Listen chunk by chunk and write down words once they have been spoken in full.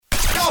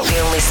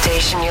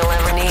station you'll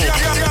ever need.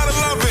 Gotta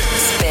love it.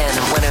 Spin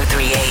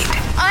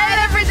 103.8. I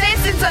love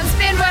Resistance on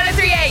Spin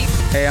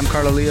 103.8. Hey, I'm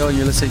Carlo Leo and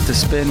you're listening to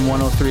Spin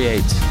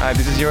 103.8. Hi,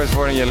 this is Joris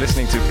Vorn and you're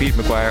listening to Pete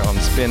Maguire on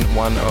Spin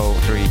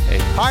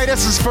 103.8. Hi,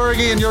 this is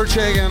Fergie and you're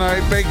checking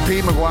out Big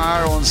Pete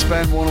Maguire on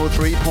Spin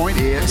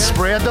 103.8.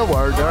 Spread the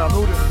word.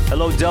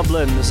 Hello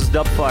Dublin, this is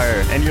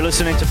Dubfire and you're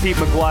listening to Pete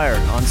Maguire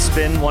on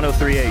Spin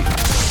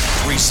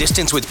 103.8.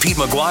 Resistance with Pete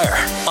Maguire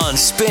on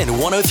Spin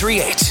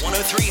 103.8.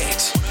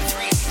 103.8.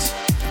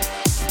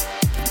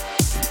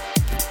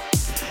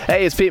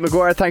 Hey, it's Pete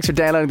Maguire. Thanks for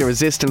downloading the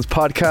Resistance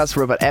podcast.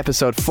 We're about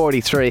episode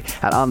 43,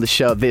 and on the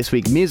show this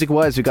week,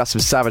 music-wise, we've got some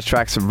savage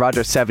tracks from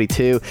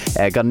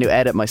Roger72. Got a new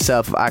edit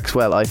myself of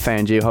Axwell, I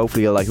Found You.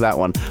 Hopefully you'll like that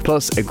one.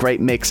 Plus, a great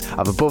mix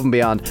of Above and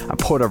Beyond and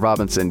Porter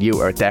Robinson. You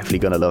are definitely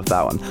going to love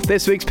that one.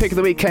 This week's pick of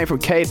the week came from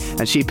Kate,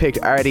 and she picked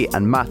Artie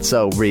and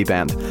Matzo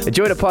Rebound.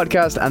 Enjoy the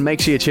podcast, and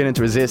make sure you tune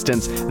into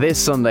Resistance this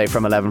Sunday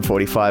from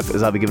 11:45,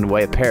 as I'll be giving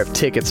away a pair of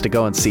tickets to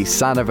go and see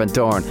Sander Van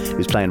Doorn,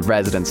 who's playing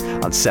Residence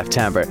on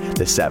September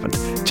the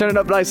 7th. Turn it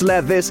up nice and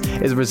loud. This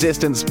is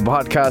Resistance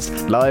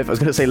podcast live. I was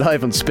going to say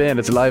live on Spin.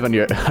 It's live on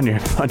your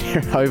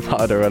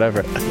iPod or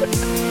whatever.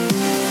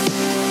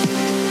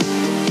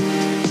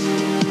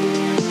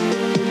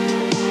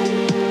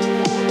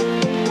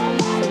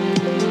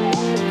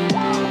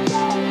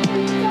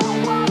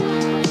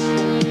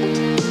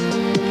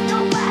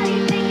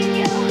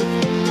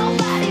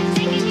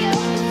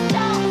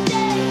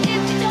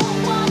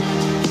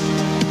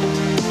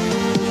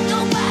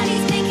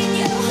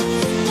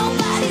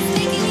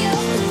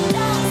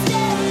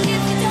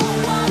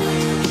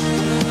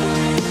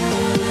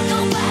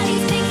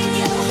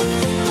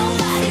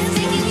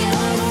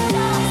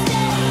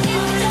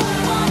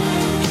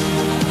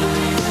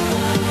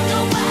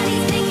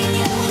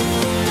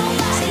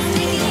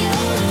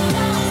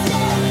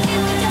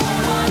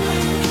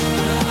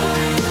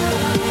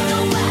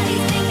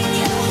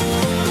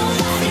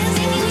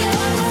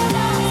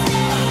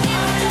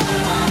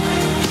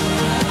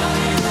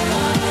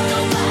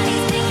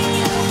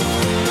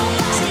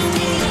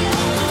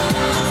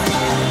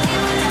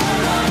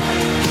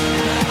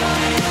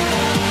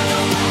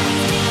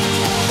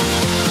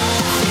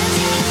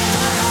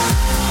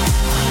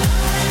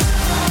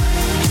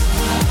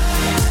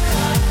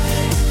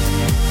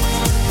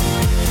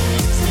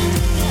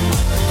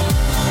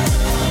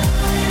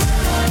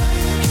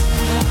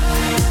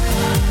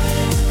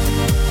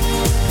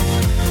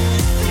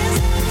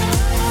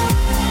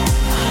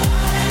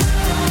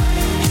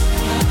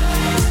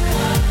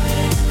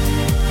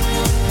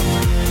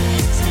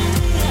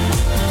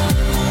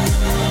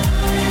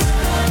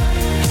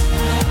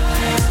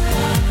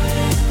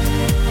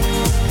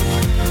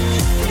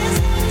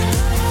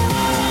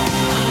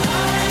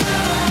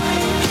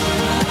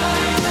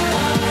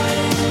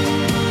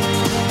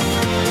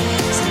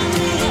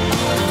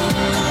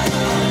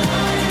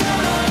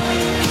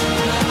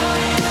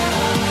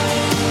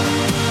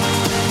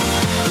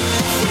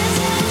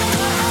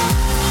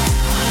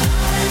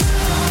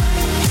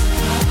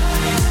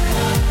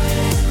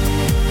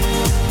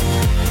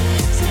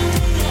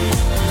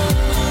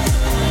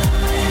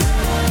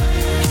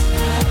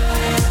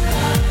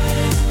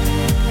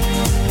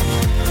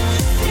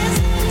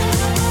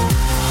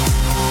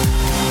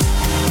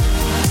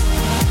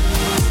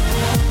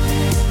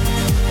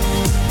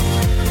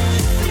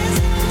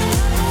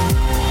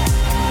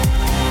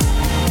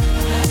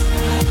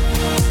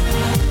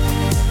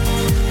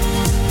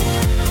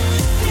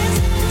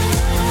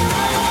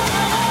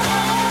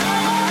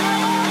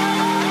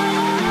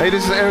 Hey,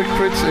 this is Eric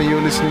Fritz and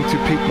you're listening to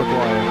Pete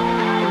Maguire.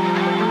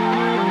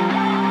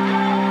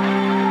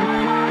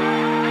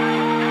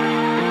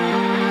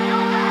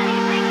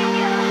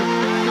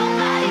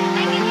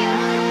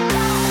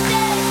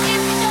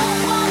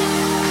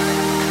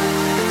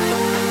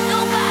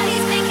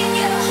 Nobody's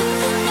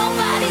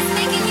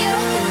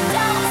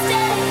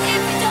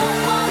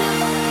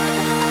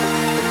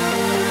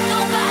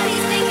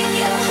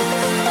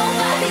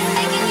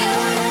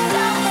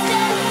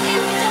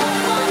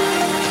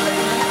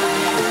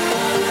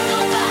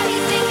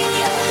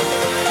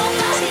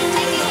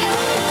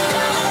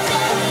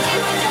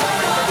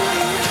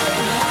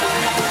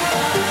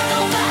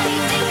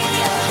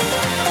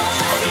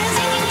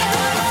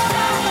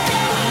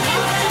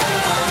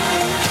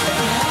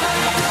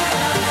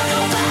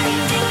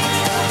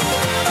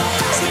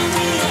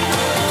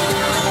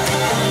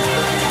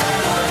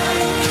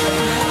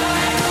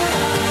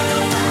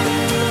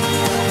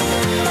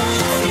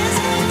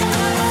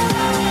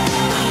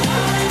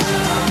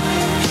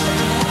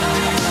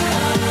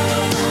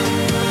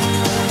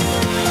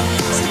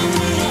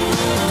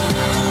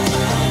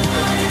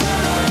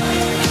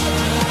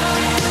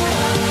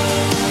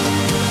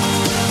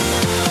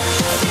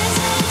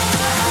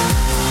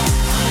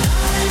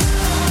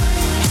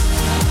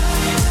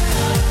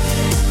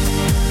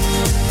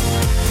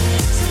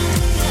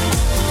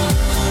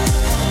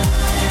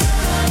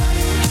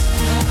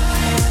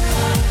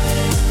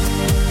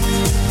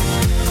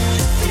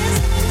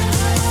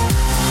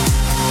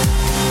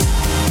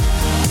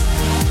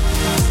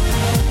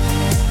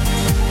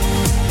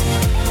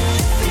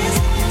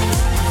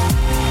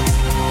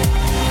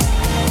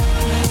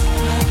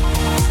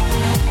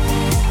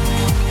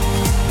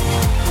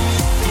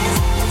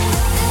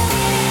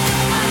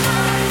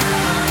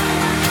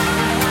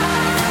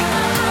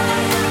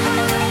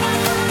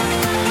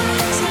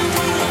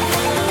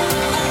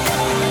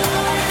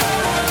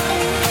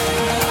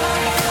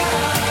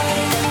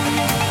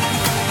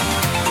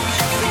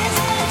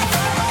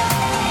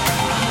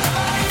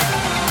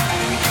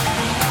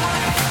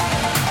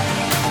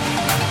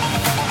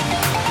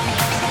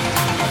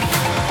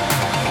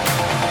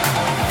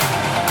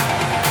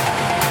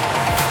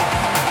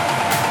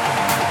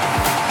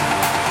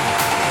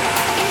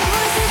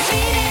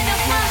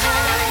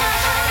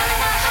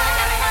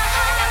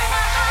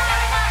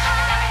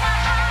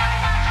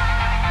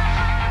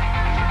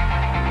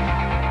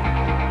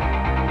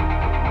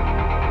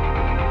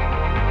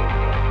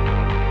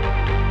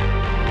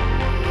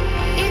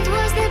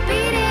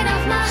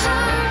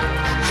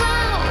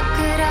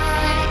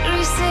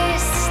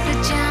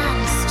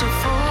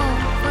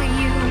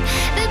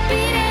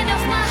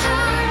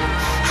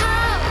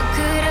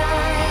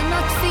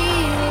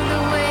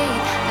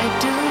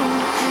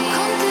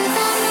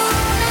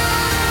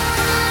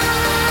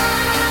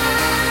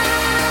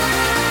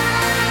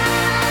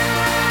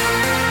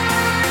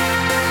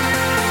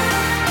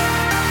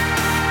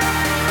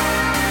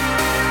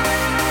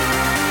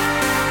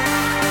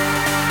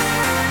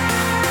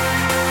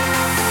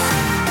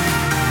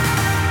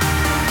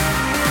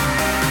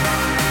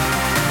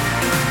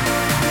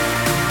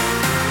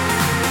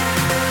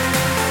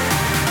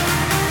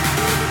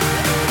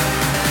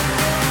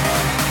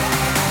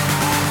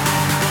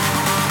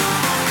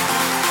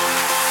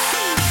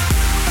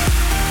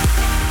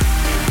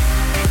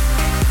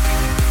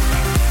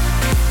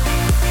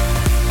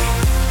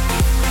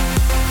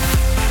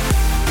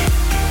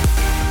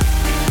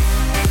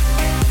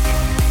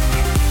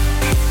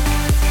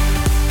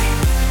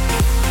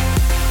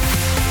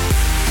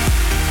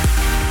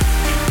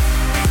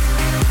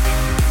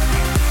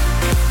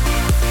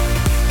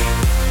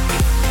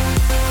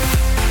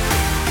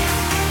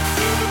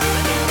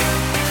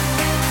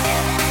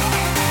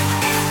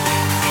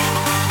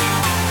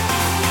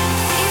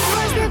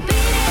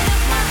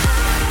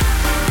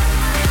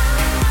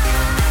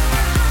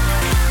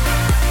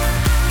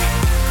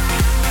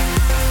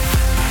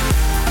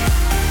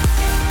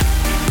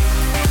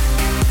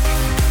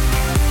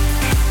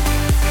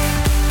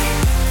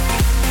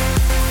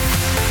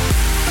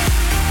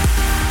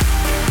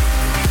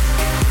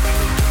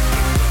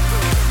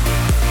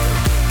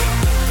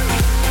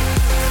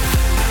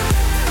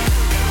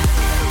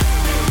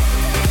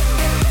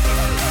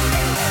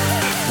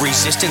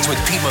Resistance with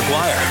Pete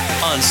Maguire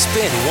on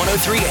Spin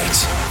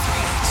 103.8.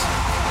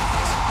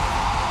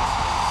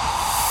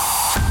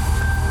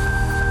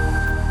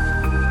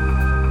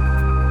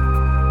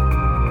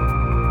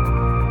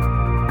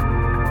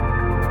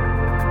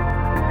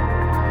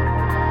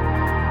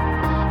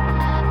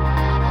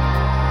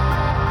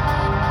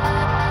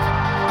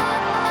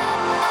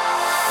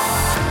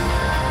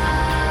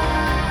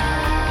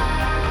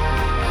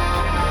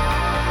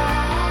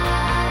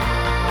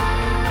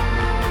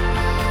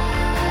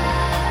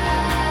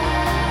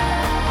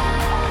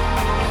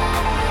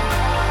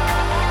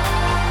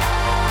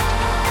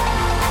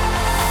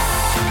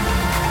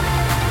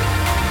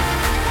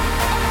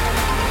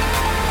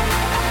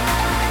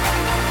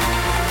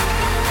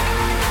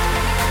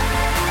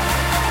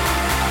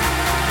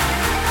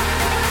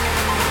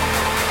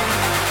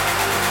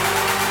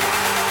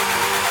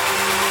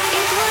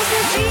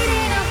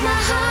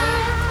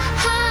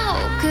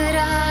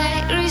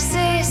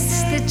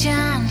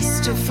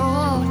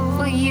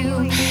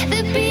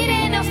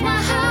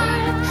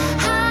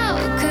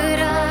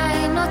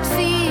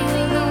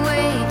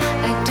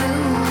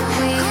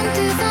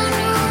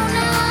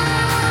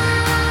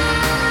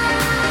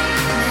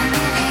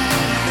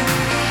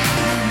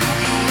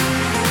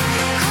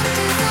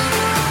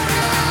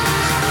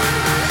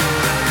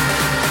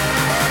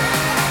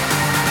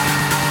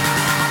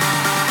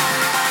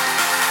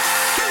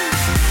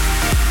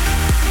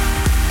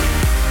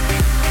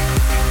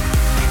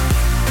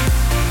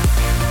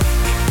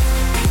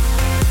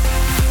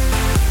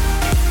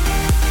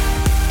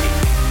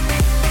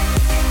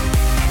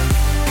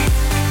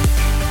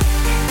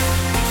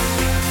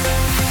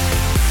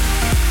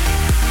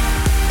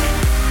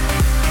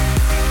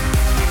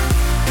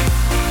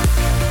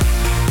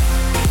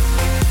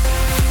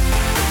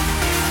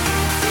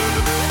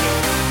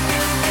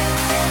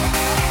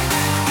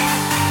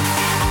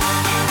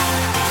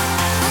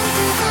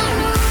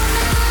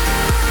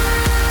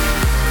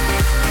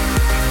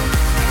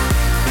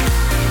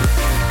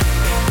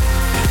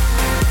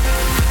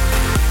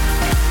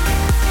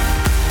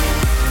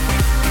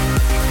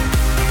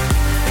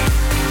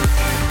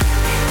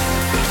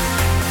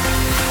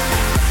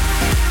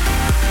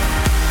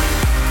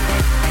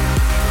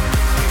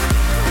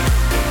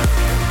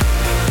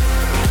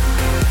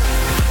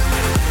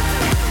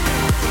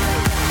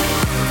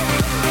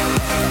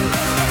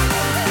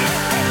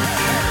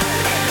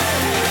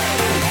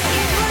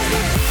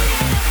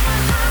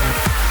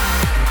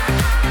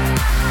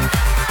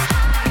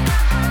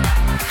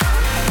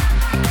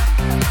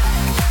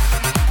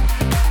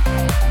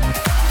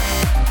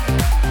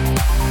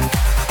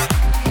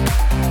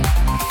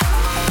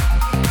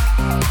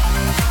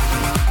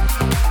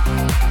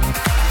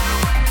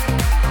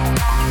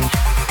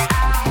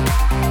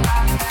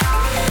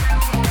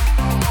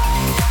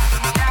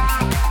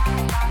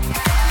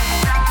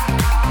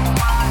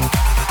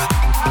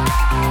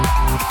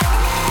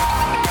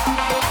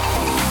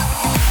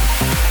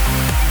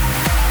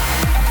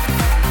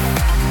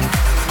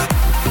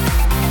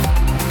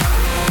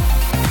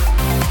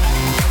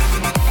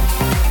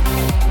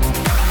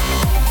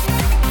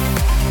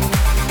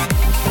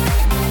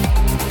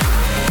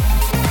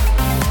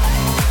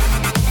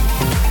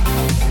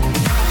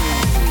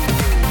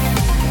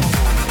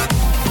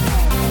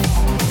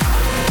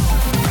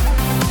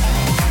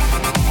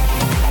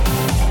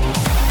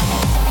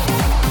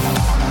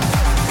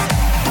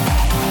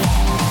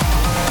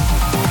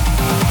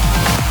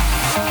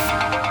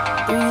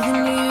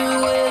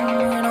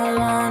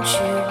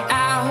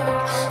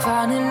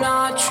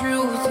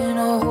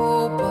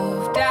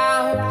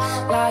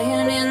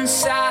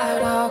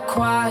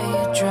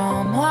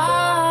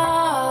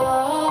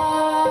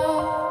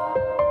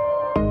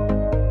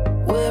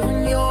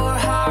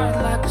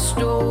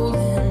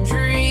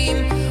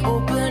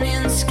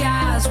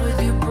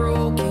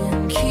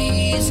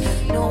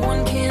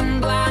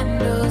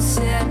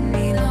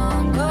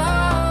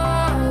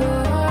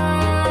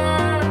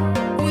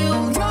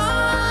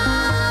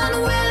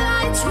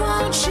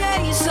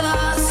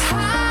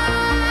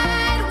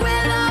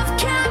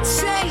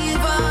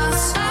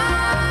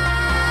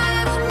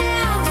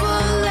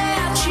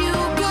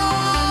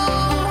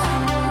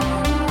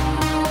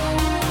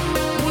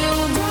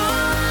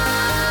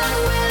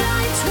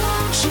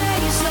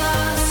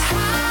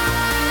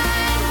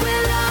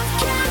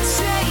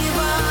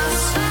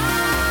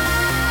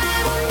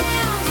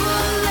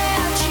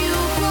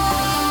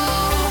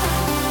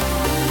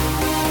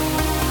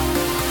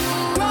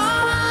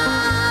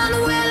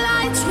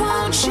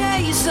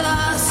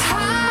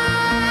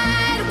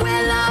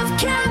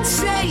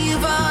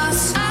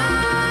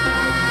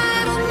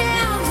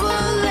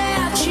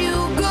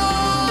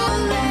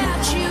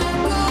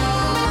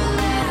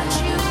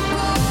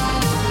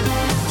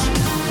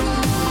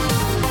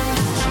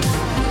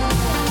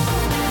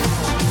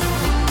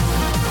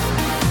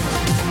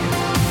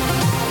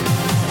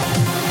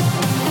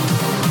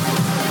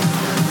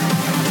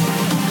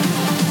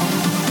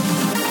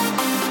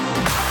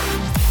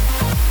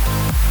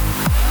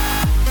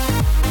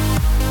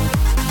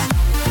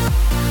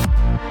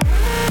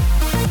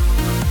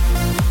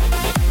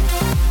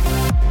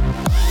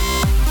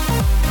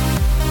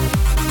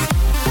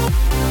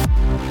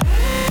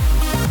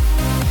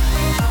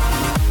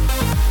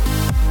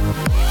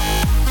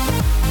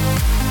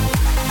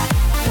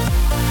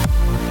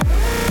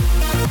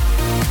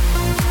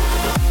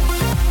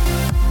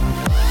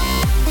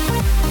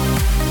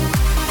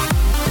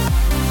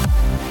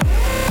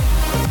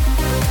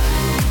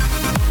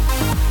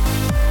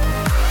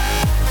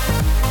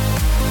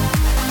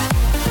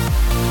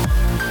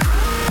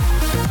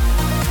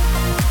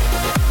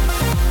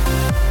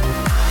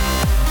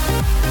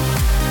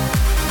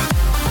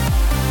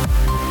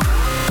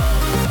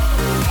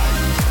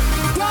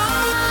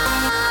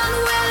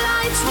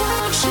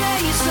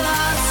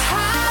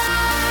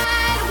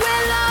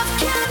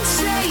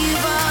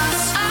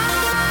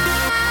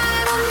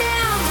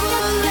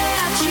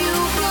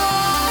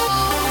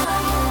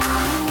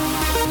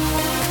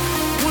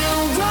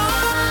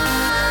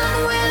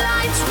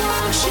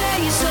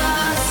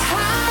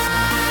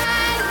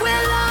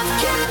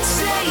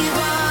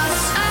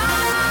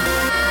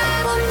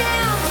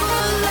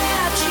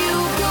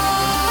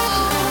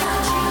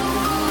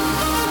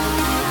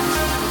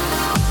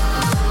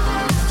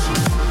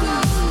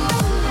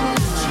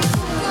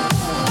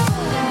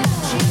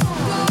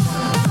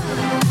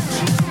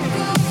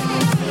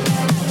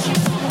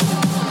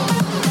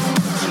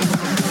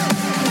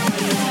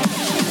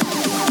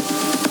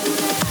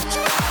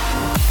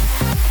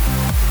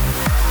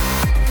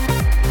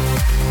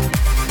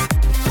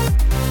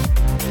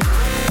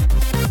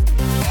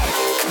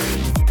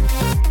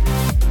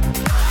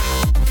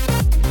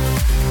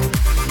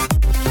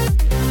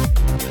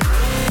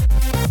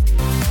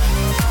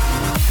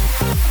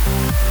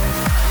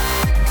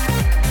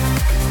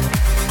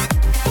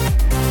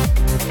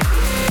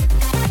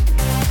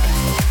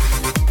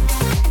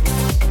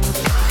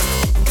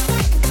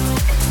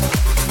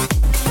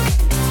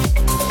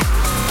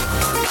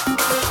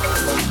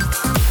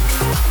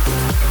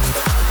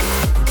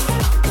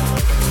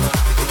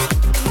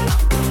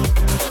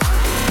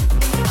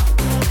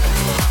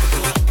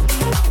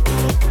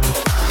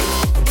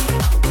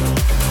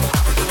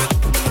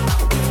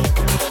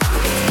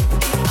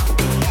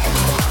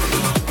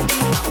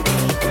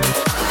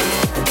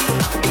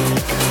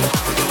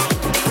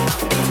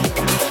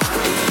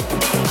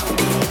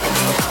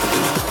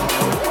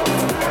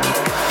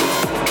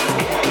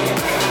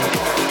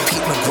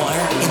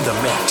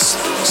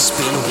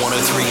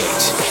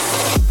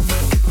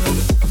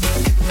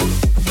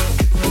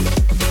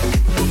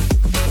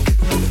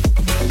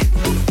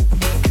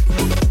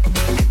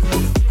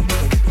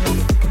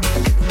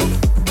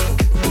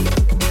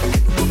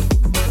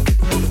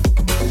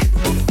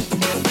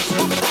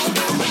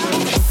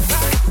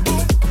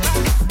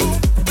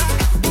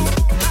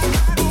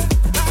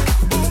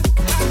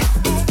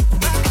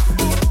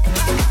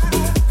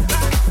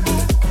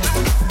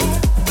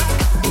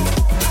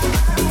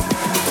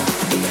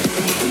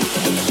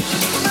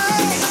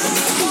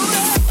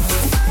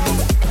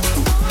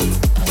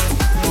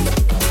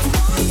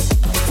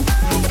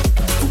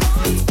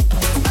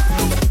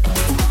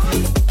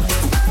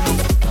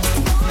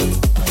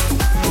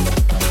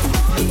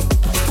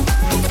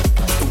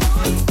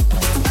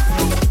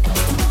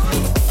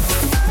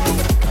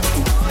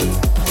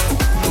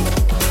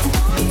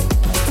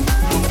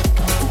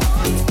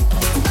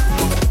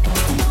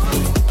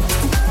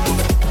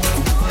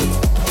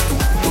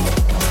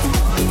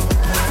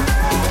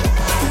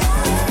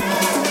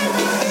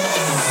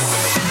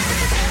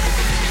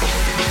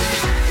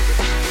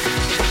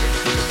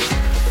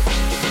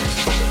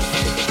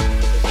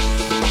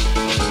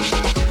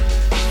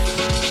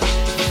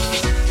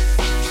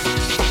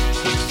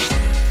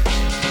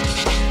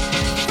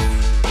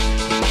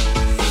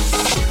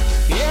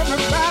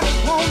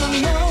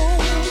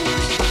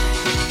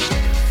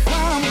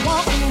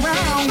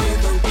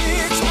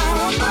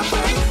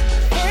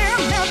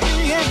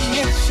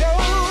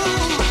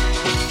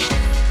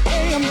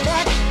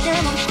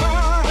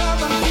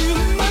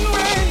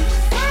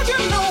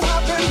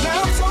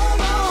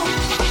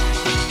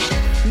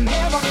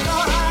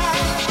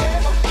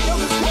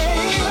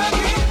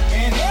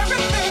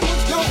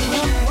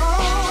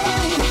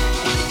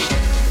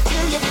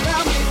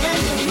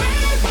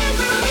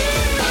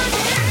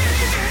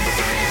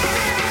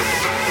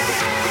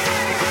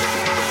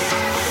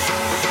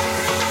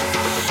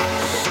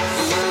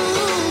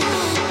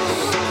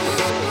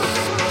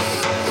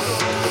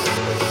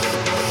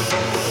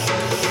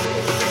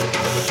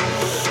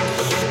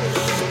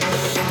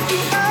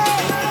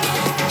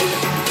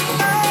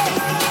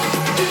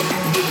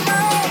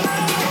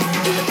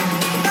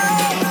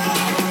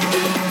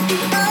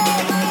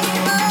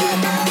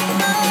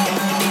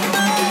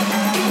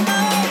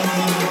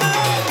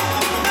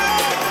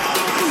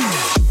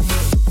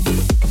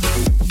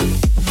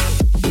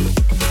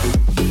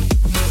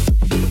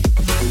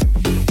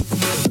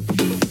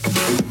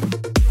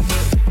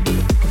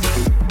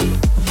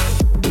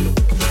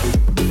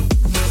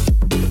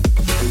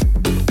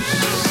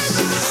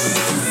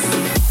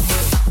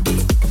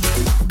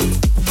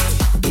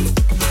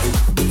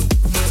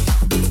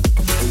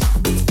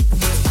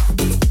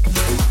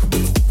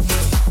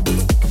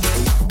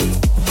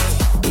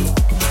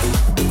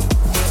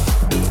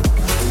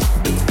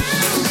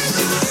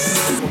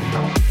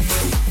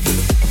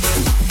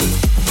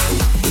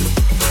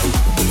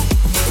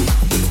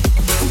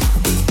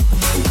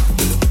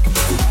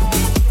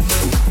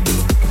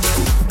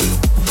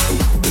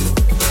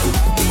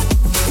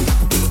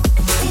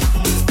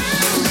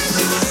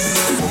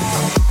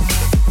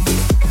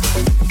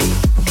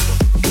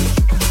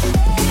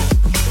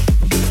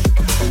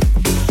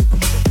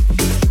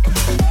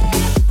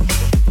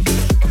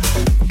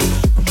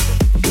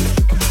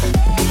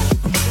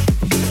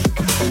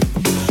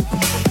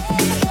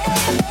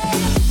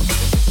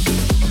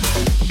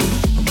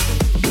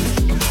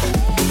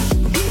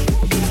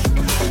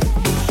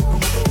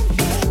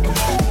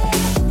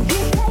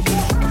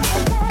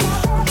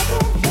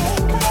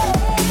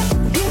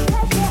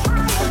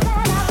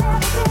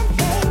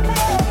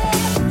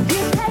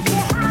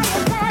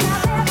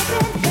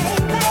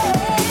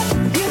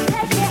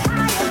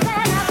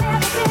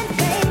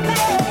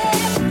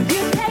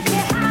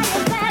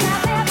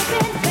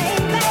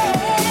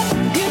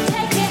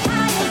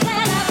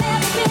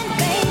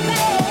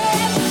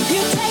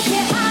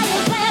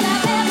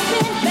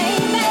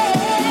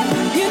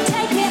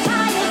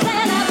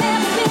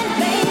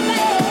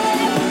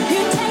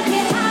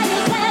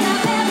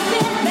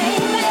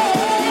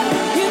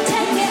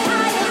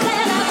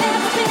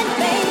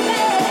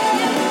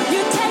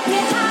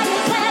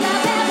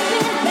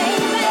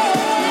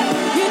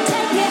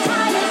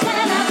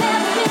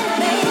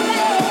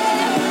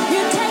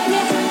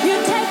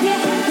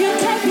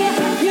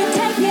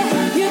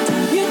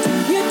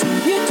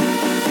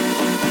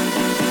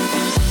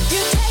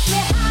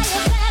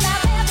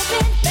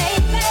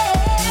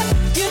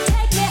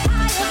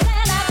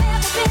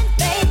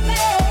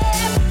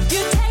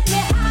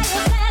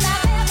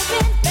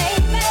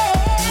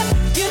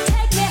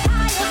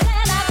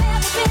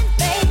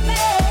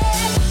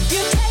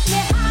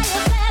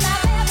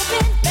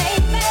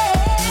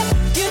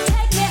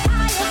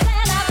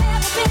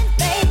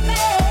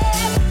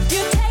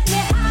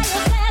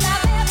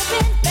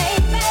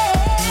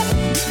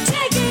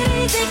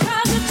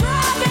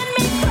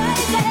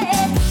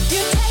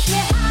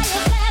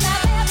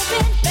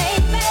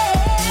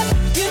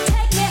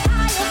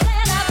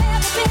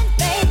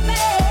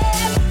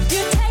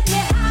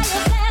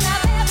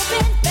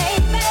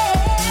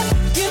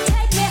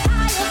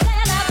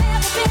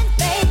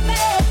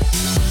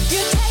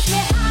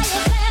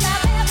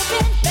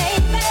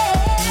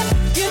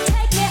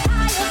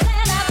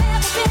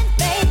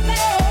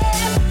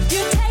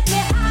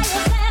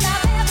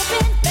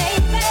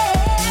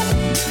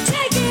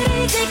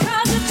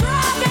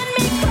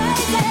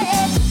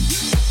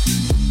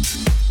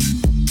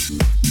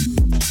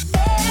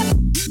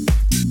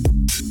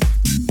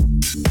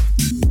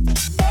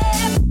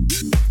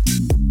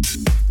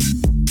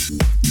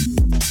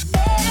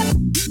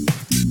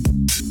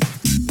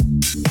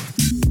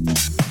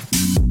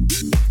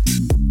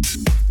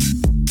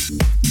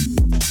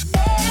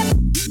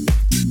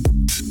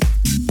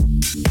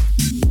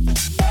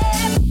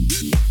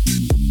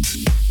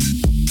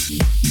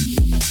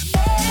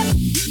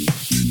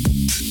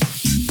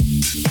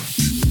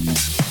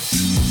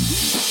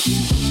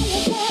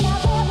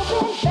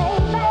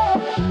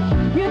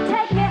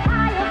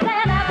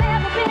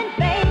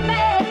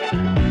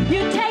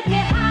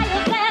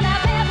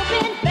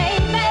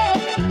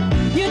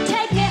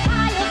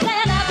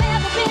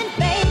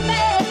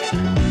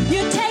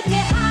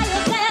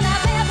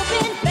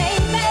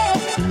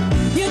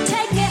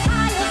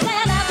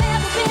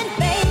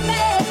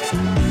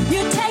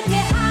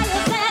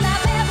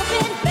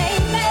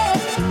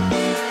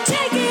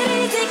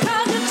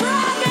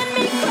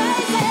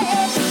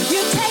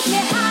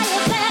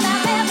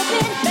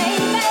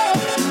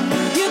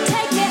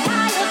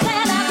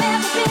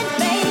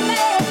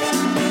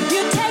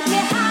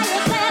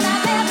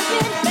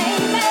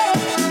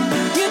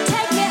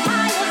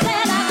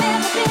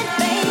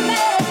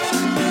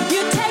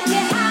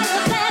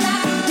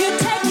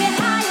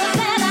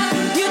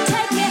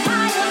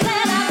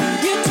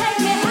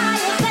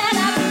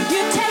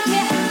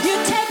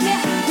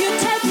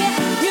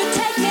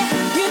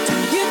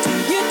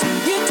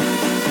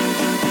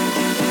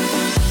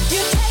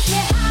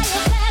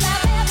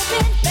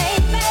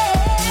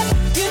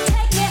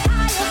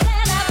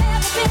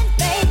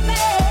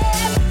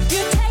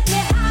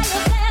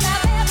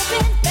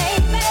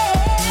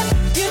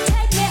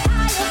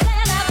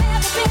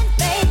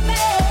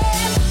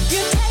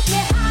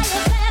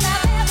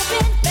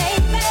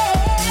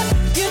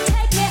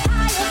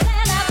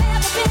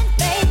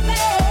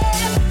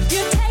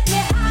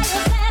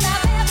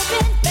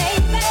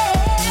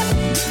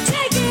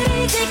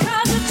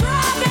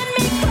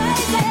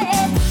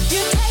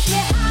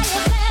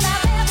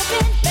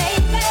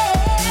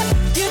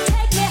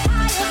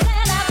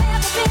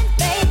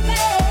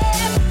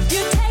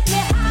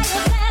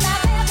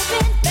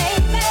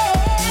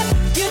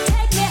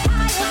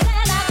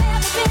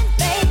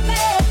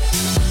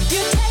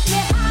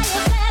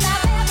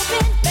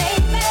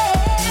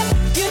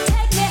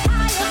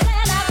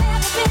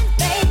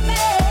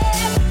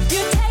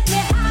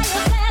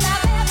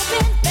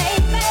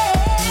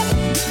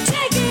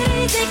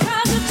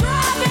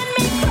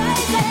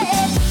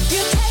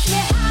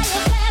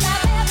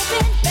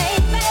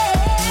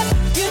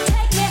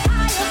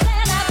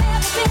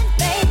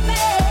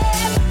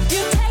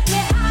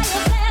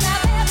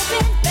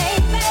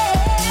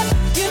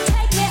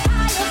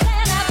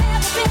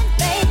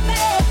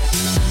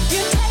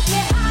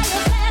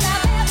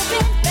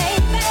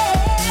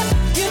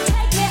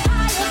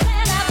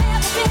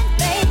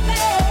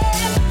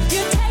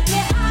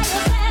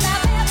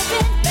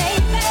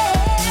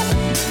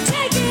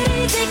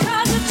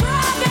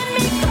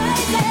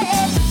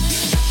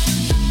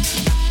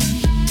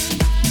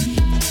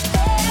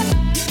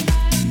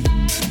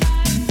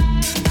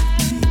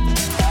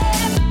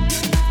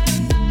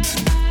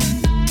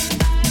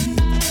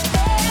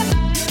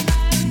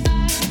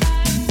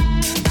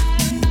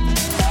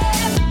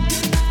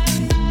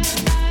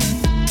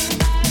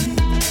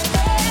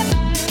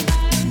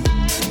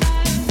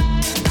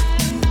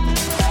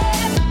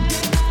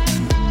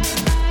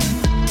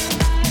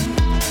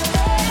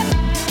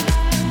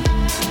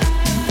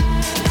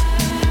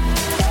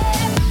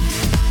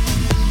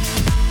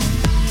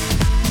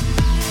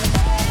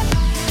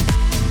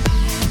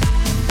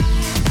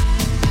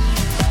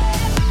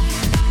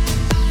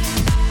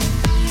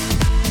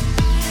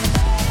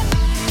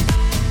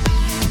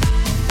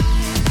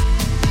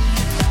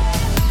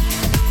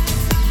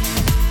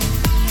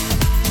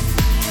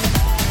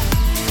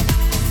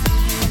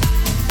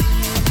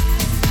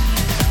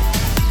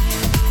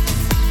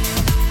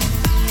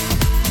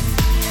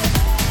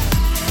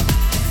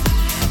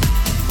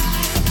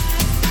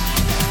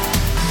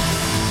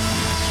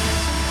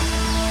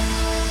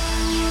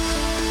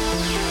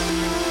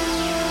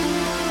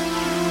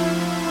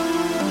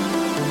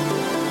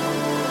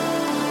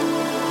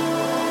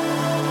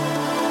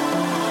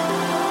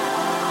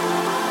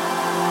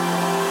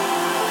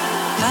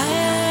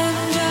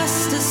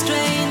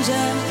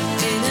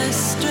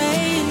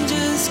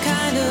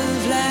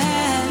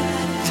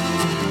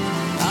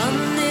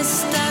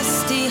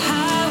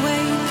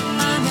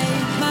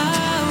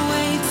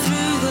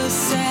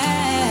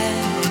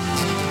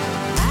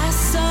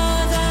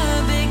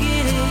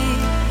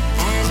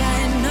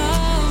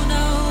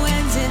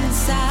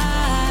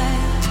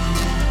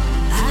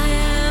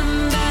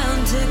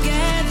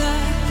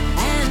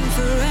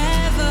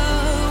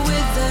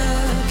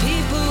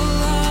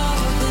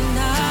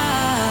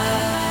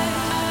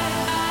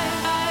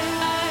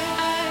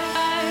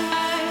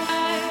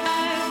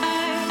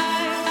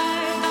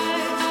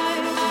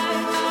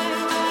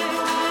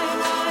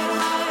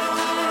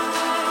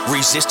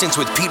 Resistance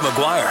with Pete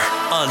Maguire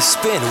on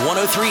Spin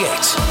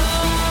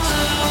 1038.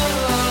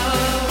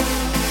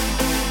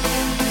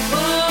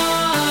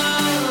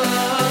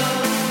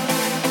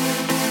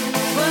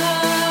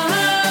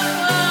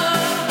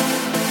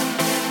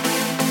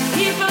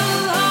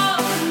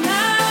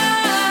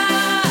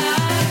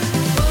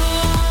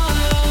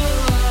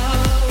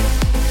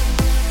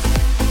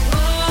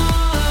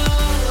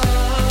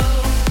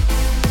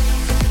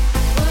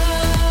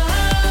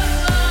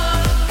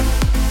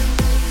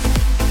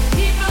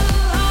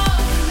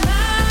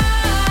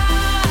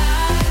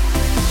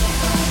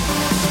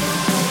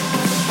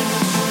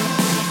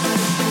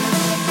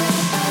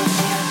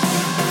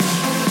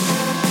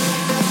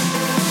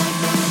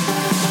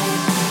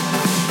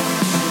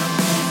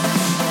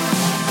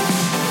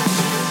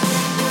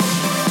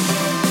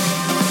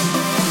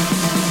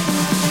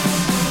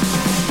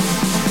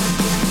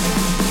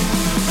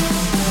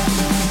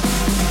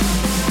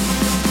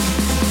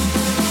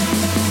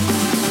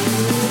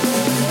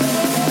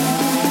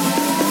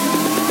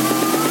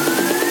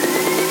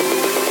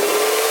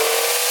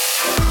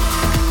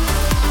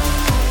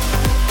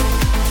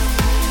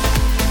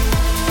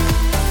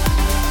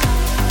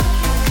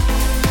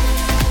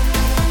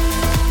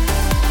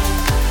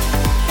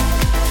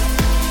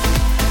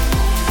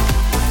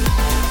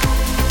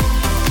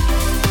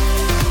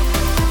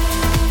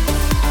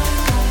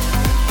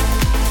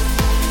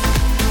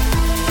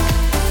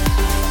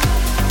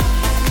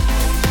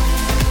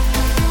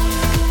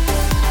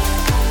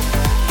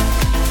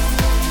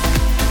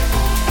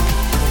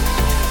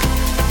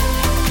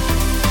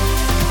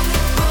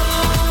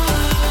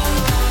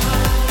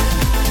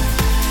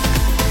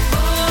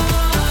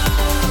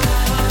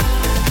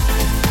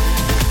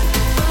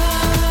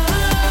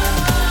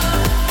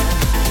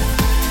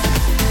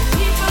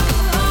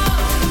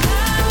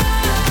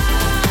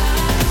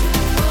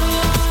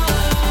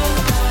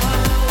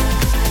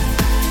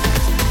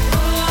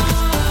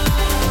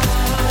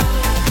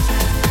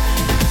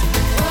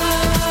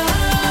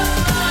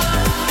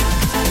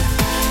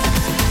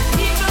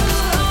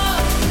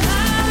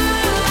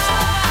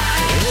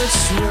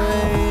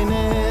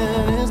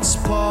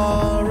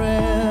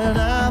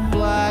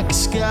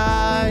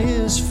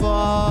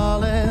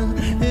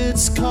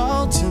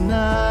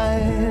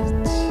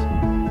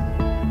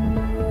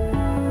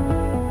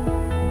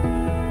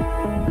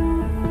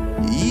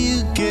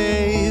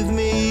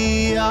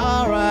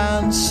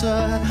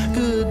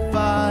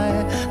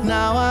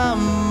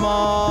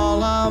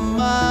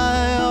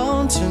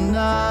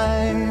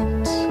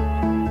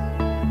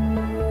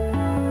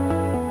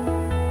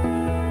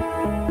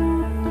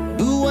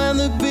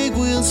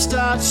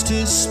 Starts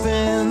to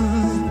spin.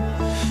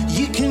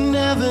 You can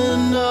never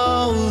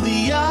know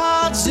the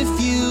odds. If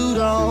you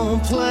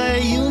don't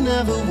play, you'll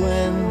never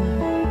win.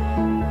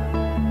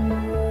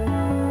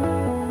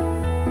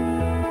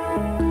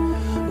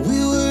 We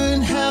were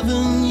in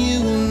heaven, you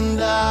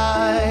and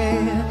I,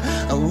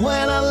 and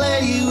when I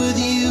lay with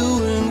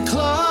you and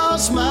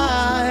close my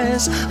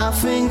eyes, our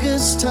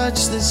fingers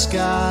touch the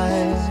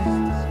sky.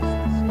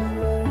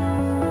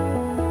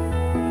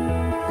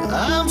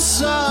 I'm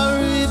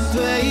sorry,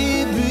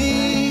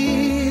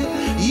 baby,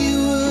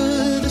 you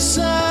were the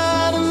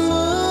sun and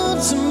moon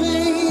to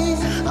me.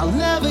 I'll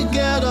never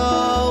get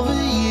over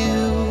you,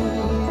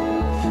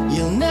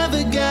 you'll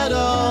never get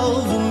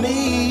over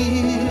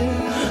me.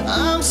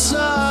 I'm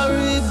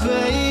sorry,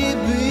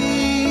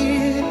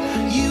 baby,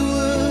 you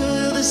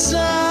were the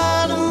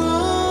sun and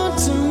moon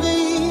to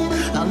me.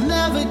 I'll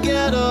never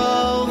get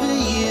over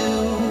you,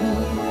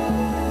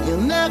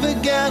 you'll never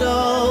get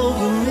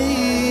over me.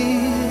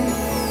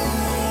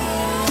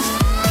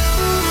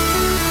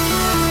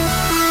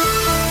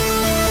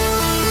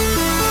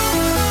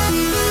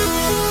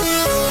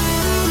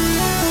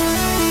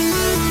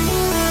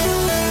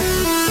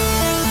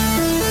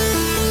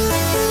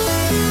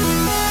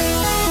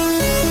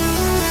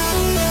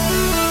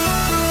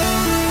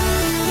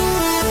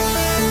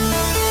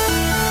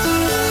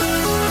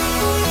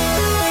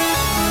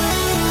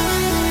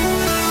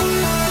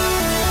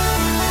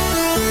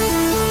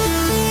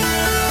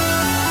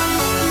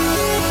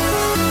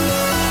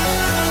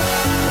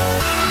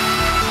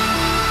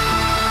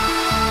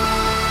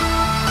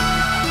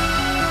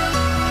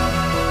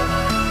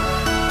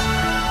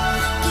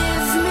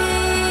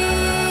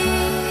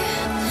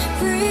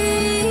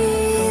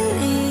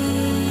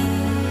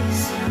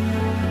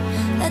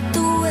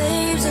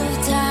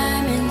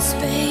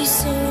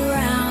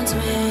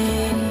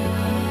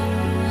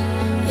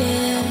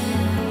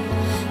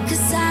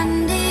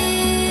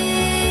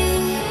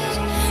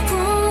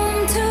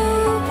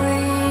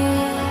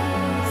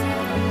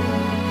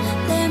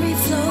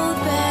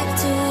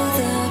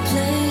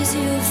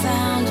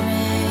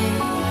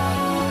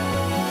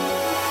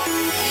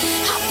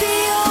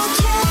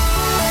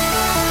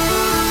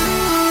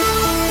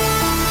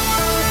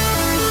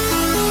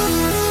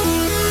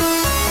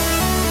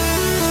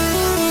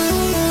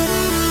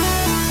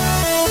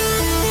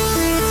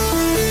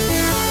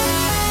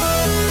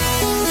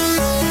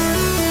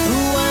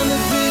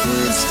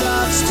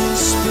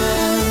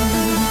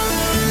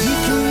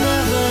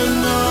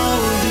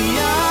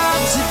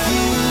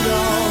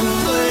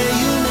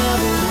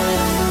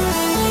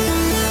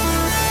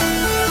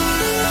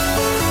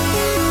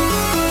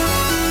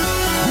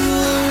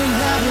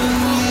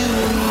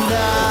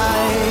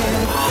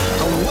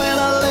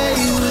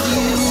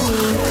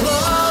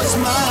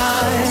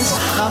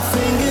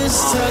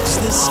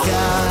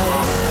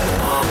 sky.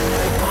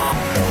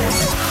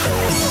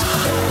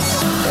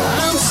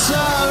 I'm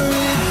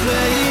sorry,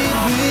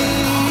 baby.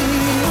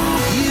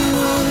 You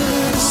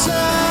were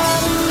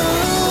sad and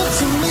moved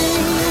to me.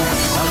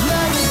 I'll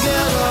never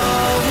get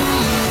over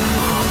you.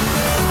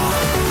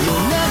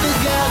 You'll never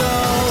get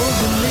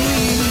over me.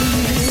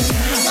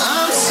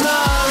 I'm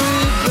sorry,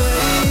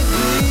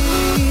 baby.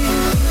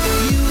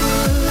 You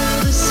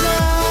were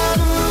sad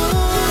and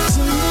moved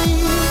to me.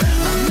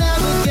 I'll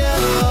never get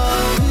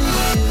over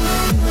you.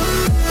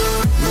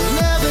 You'll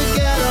never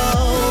get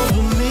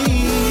over me.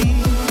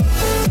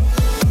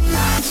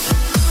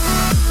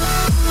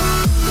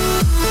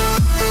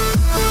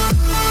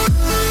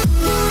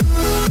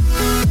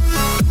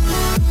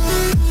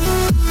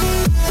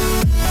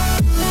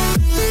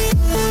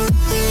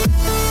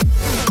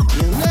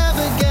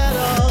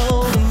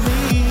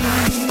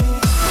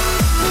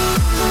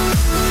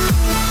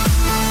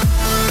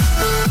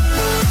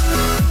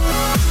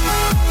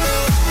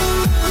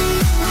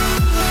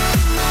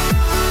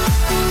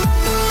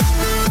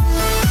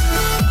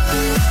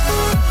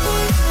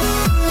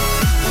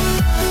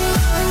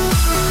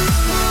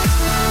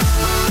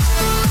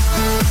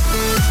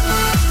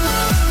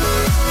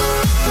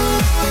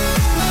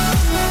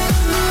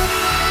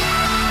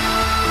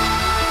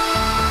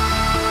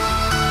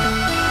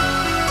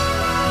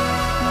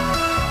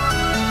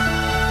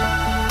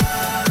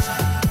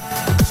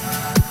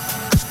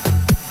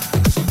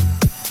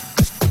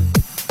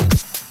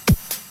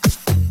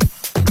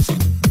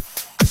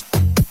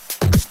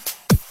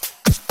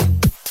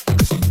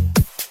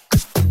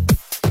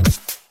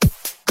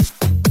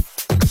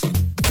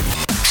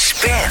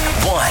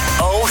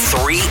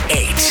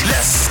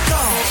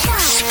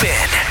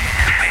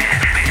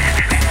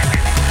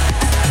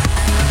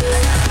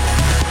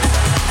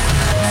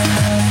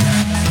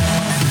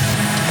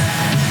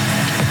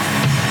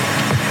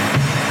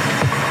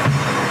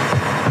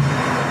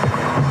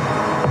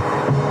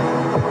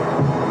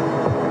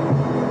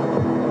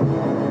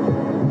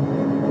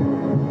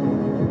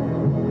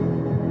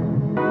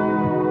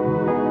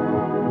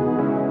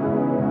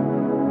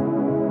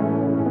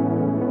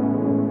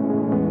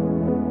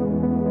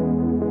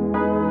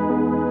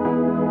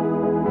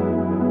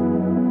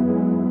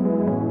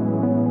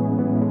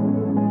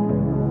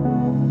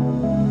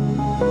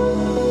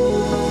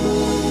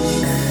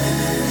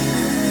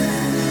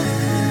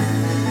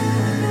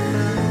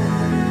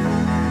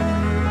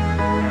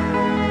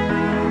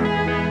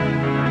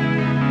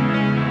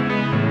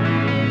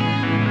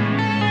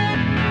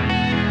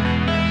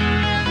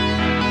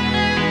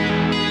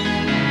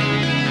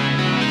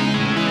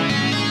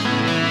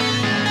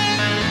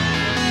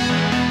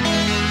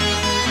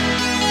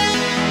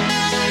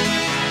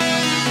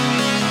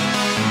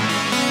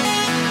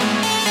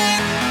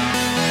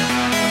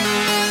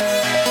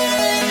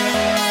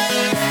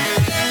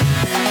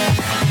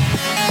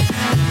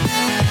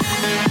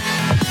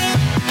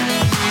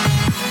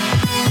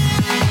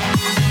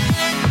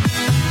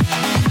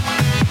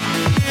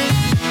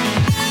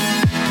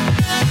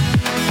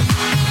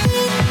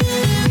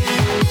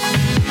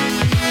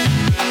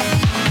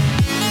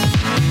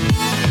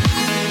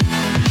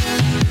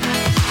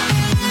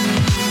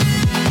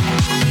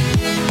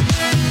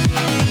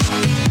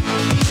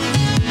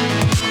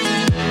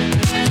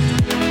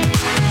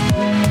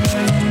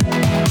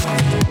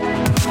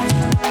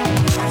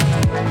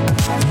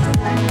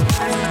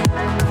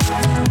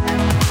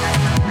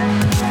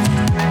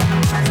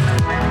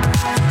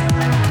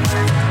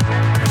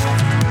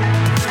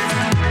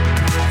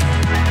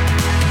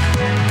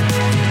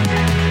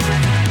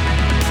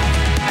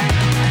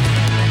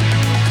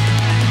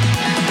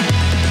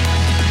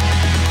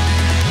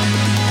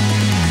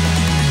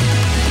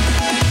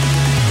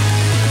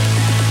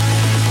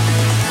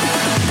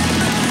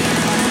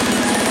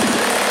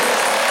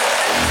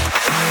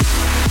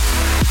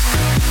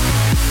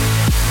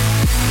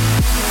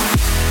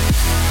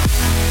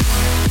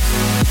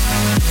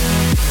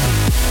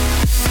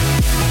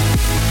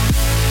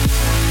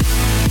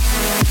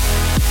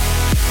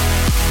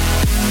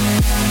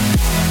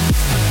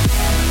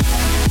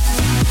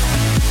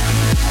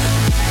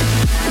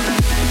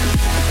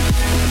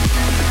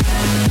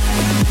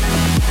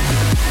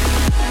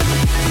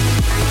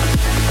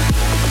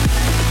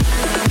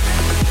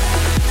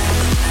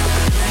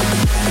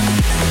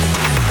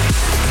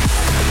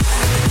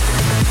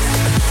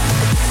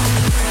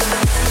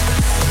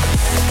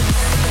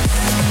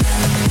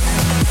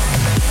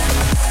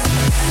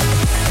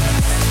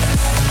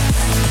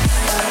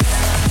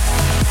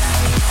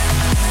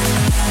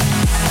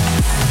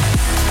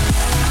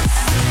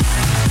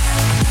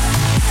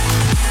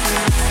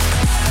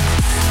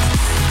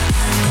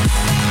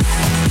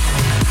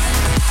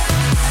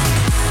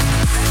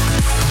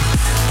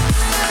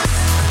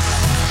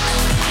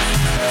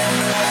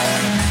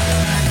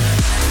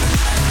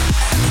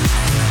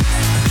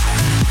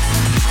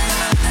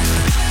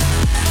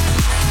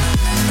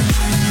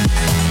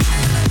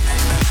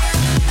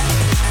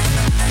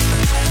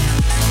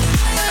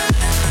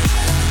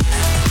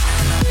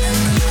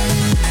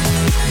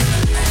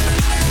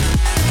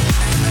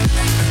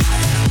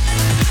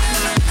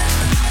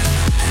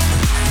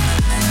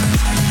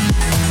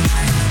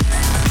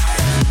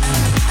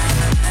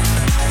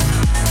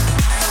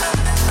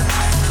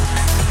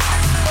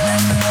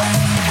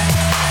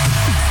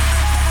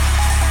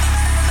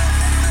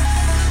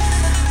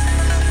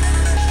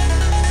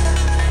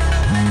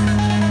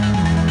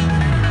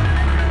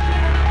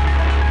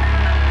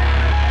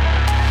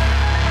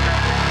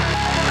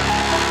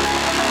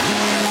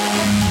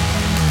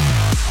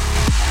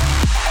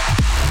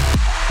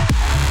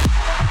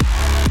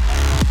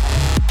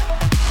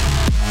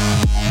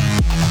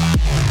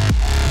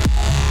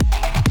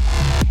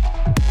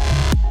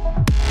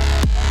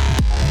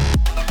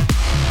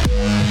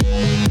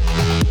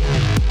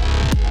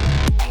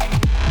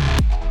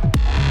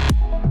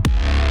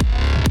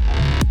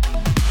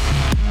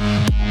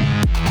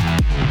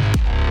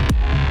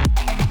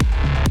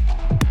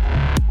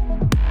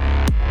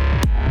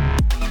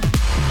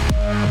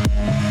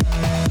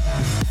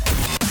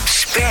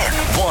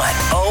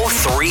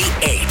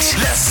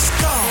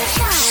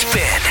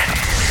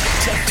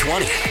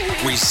 20.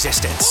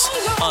 Resistance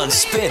on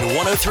Spin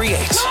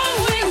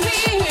 1038.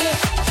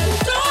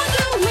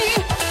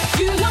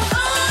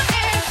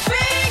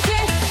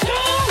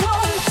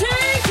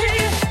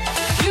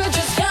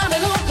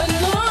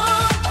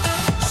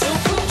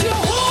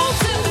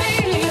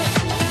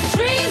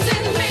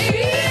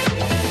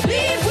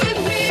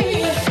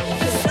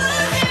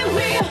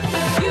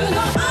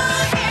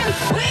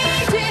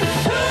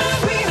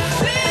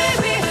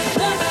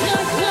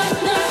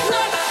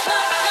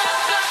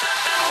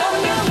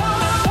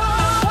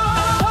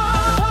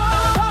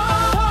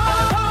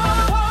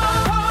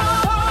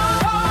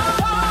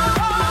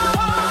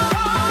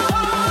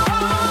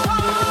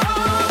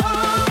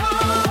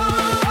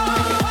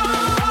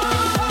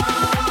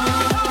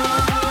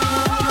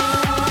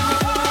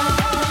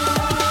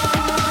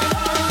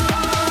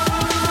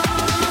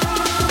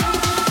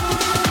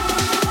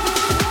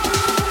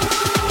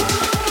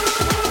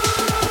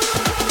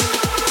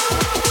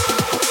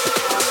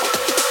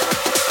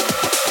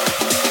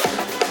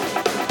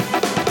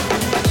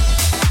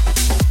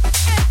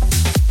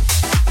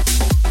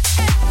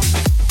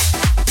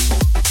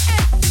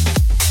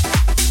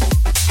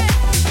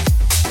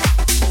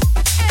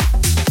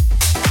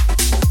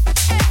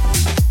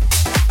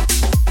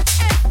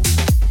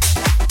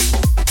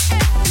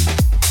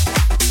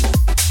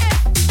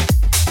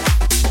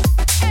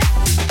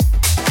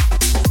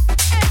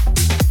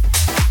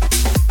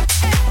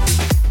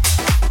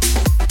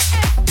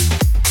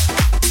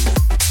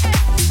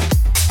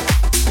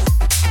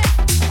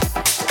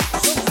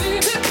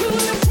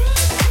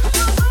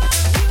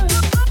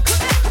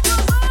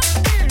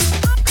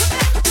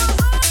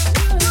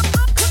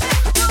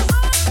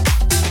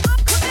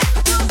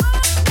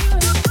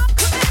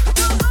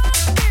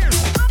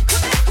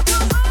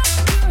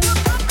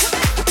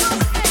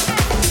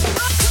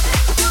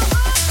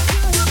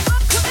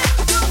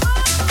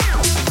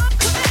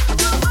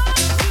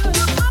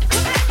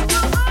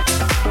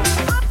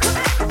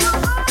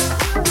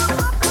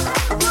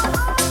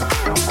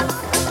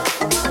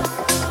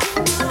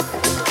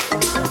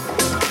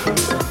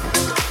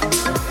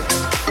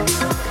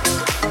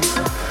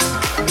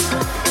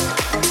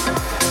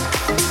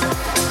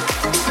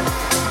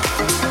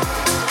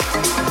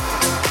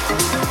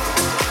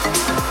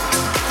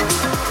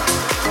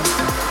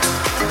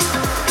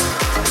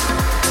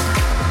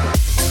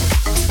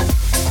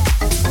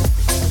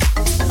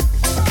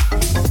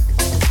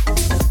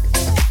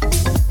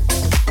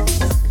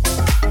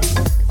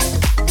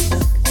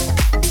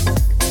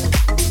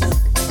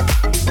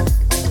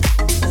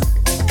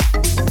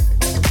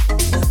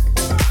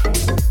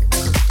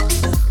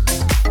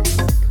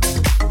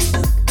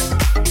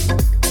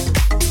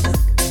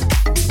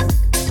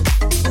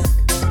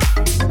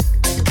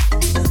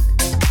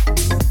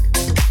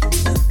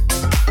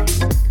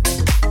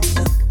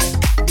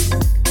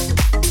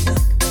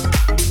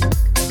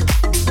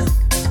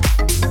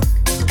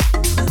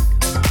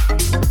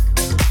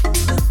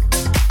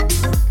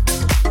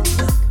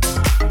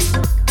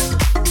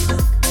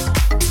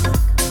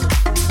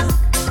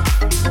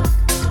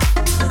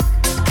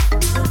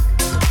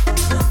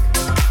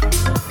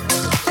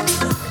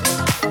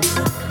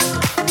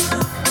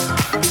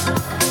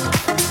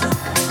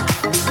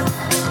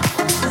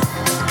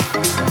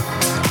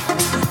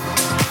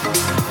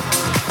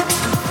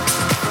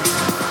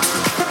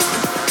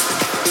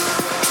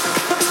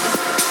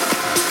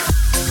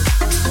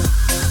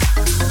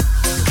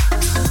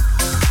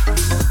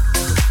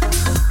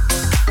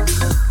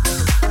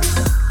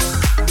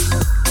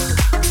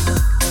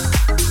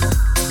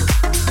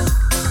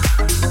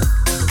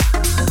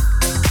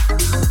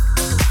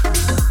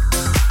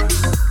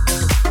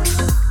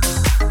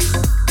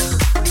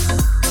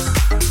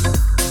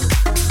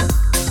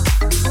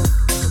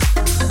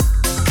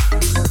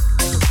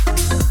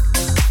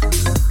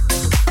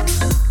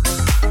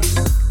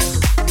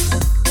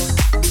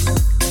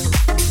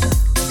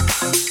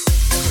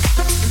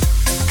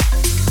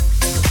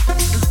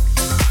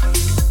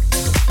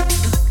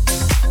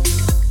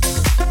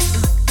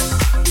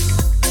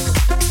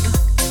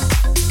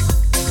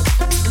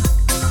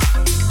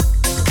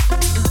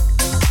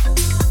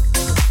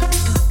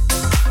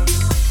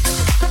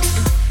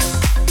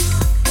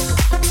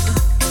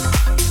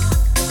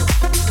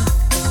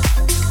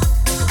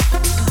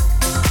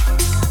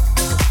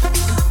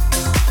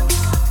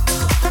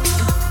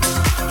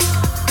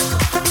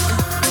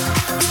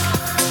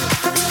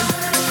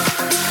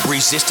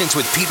 Resistance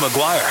with Pete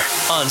Maguire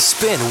on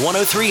Spin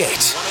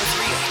 1038.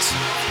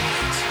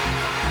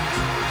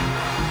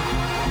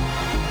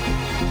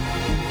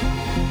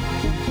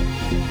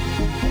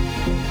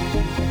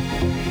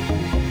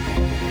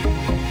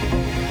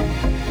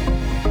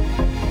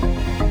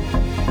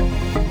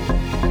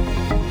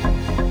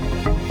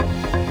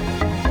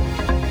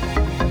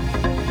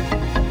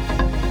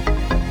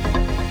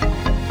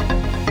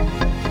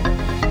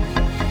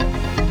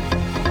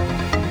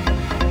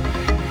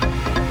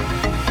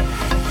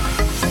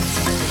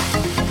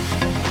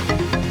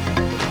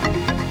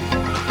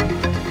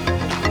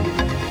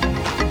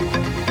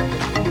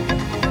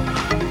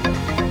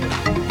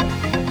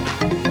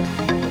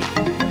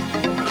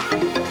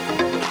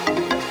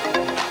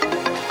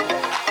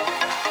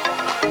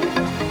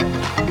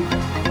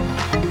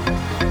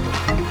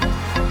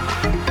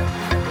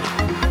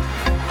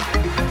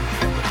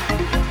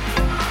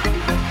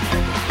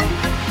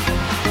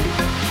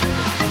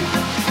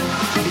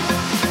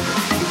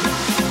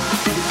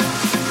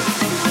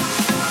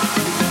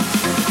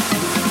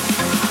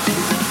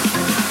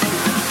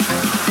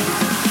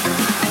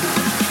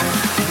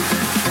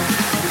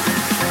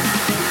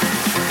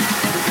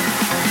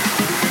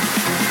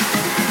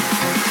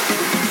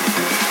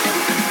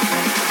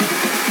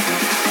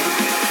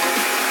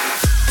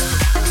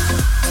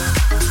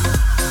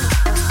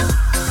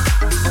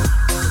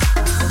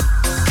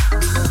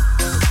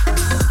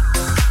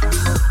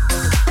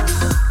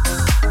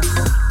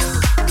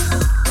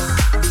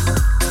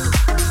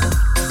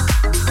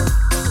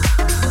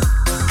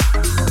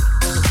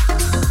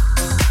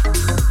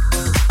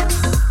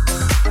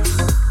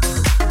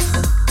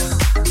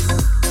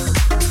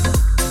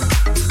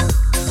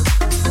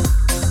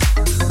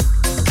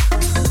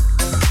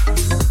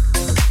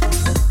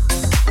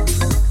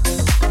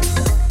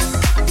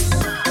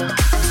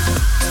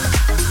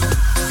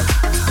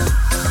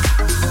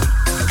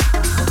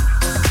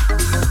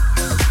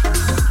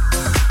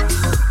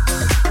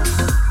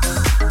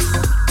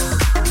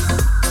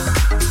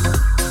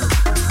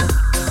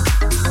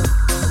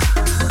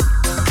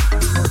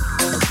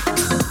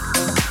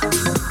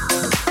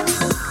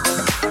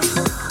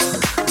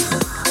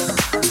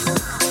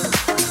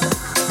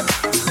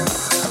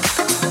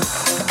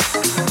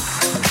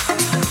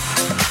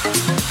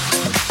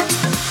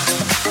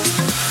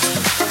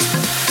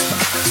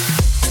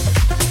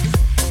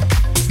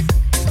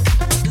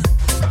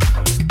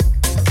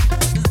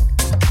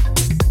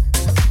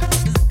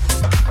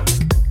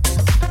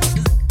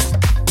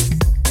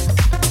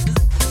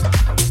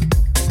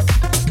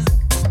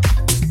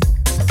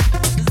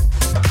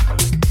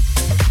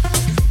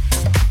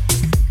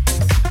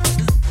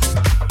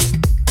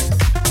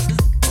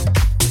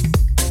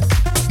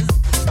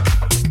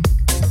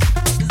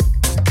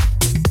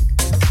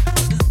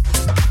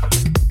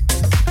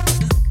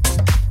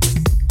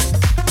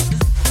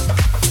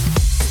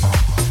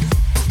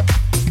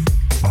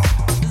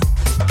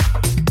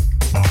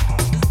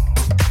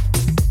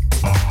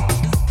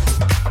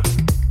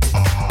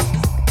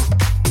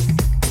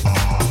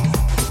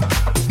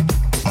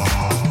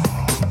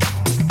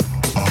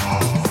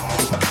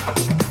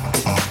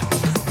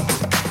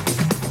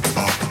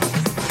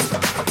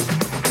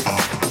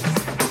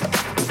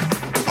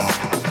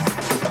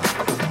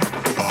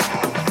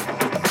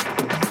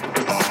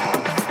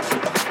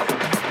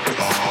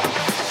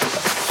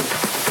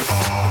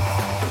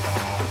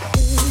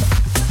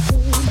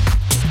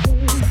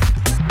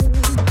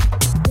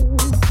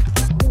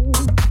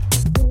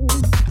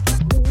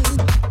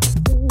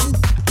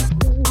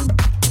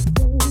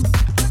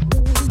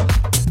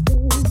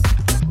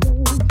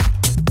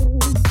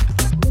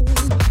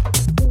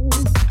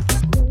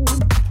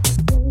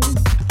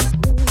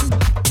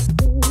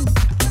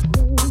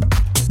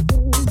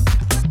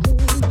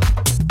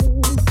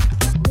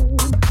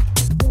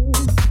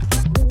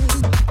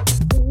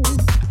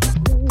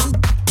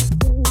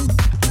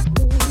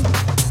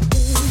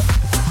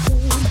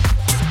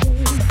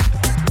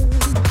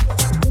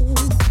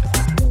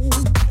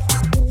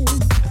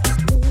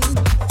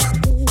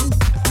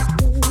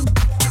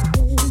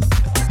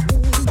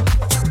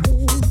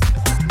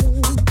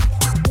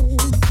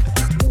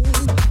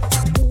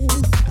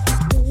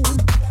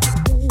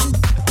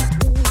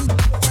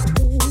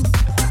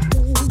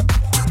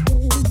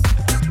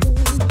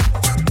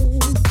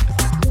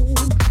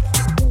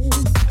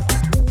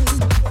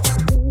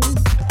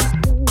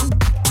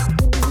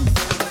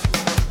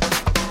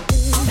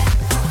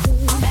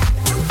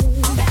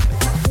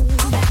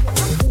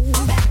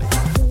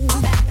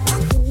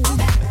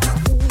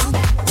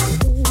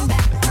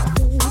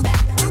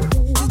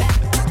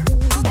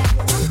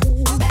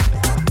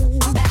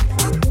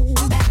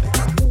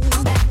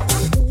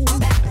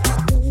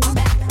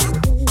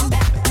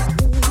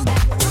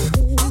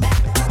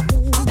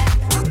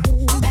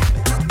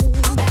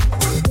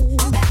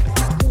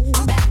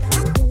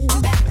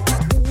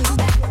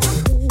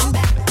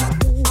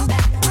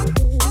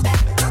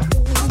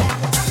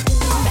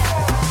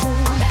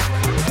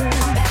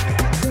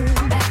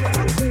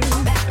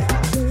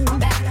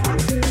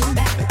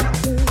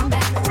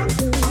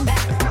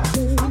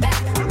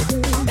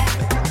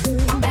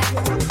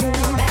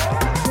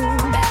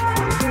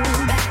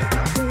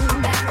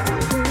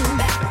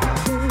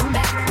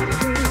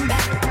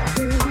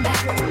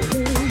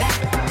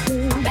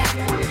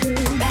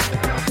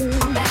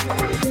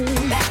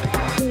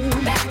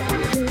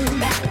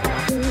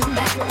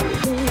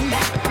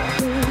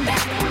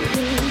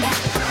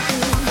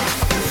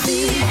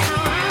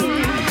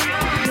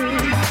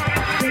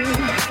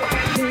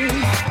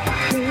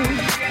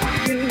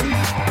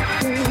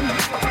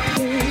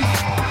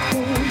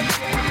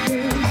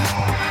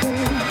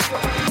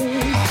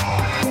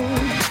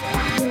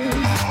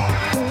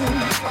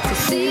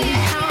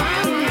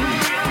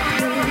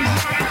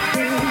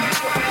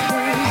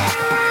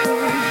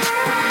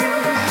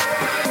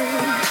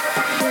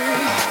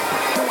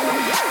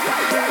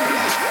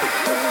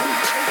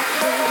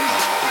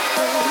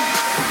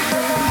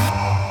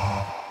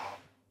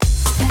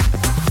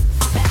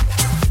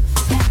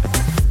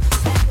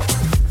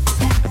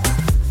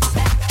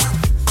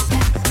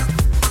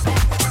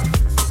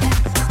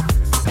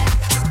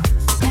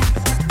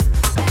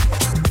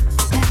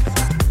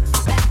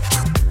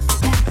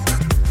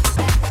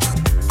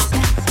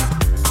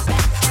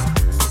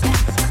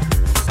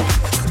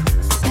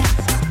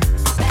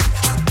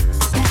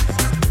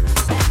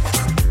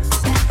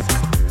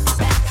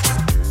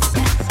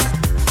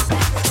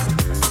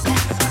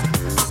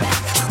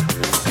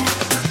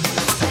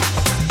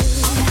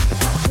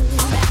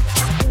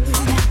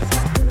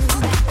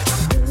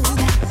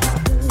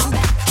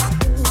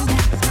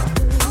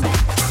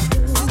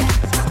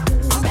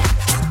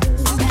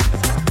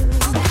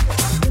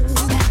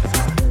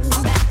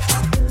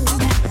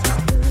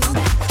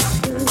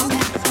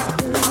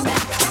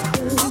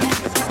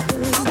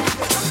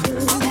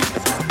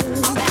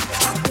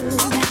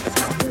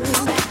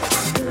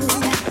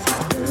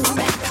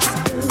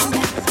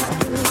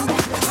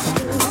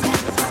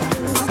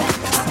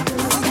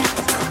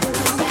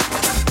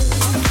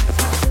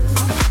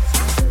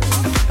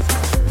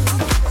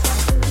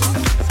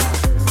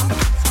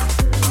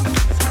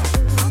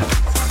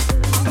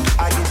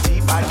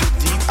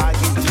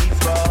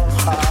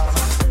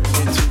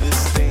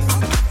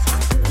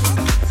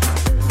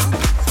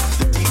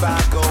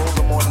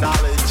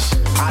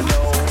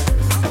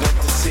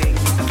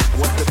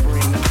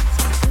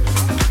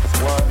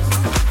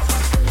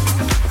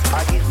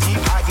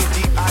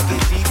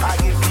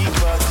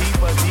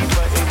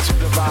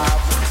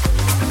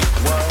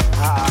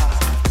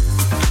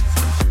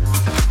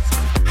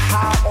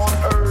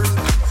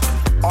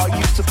 Are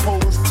you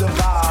supposed to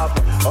vibe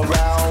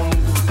around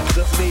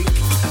the fake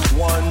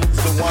ones,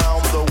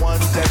 the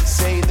ones that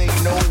say they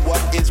know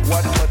what is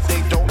what, but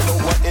they don't know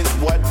what is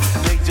what?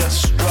 They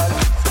just strut.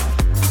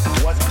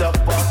 What the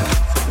fuck?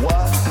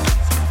 What?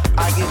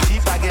 I get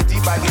deep, I get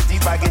deep, I get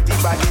deep, I get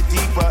deep, I get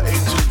deeper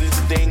into this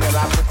thing, and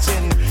I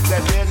pretend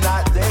that they're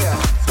not there.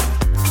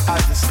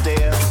 I just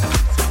stare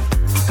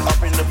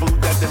up in the booth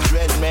at the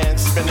dread man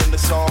spinning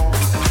the song,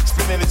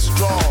 spinning it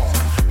strong,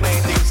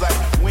 playing things like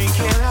when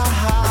can our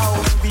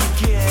house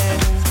begin?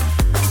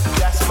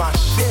 That's my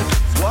shit.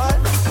 What?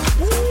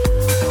 Woo!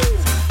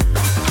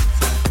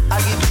 I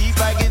get deep,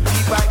 I get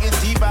deep, I get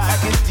deeper, I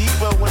get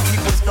deeper when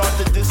people start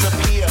to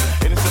disappear,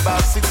 and it's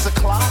about 6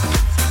 o'clock.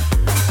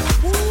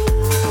 Woo!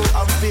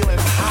 I'm feeling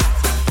hot.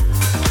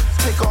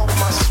 Take off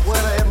my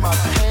sweater and my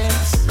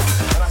pants,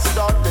 and I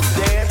start to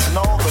dance, and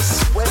all the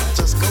sweat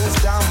just goes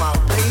down my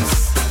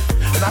face.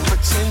 And I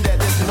pretend that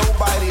there's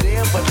nobody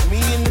there but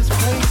me in this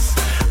place.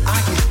 I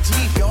get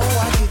deep, yo,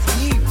 I get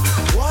deep.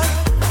 What?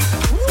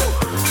 Woo!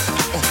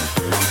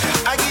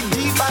 I get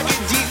deep, I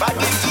get deep, I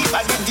get deep,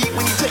 I get deep.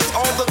 When you take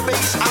all the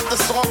bass out the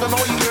song and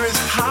all you hear is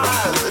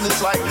highs, and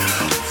it's like,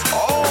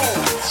 oh,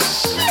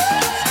 shit.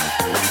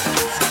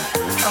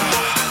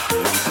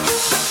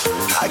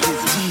 I get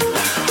deep.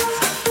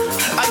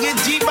 I get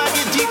deep, I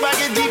get deep, I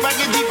get deep, I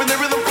get deep, and the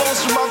rhythm flows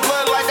through my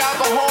blood like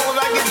alcohol, and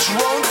I get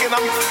drunk, and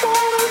I'm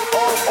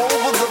all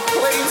over the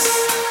place.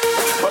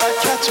 But I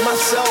catch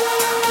myself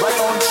right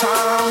on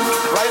time,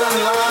 right on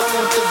line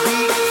with the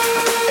beat,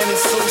 and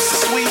it's so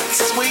sweet,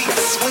 sweet,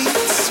 sweet,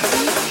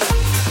 sweet.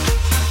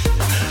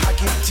 I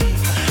get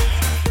deep,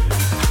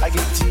 I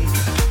get deep,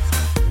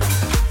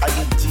 I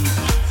get deep.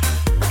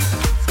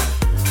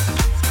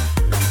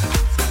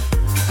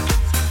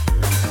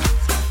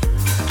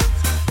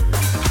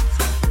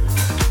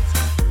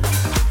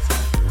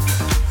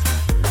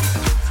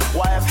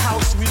 Why, if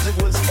house music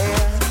was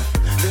air,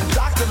 then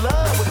Dr.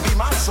 Love would be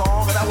my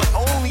song, and I would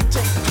only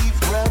take deep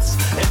breaths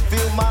and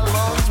fill my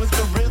lungs with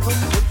the rhythm,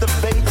 with the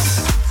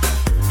bass.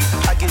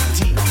 I get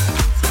deep.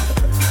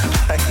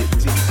 I get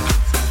deep.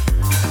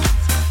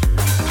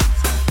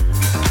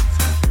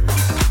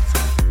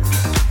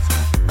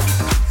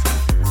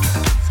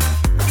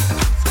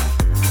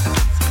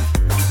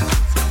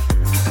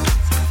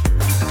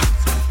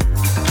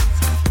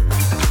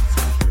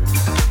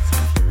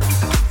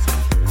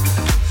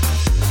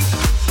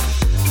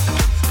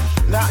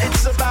 Now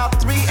it's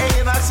about 3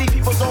 a.m. and I see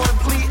people doing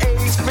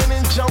plie,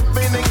 spinning,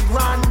 jumping, and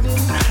grinding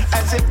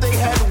as if they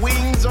had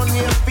wings on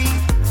their feet,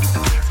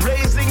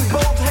 raising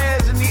both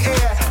hands in the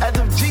air as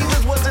if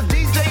Jesus was the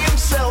DJ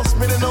himself,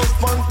 spinning those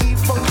funky,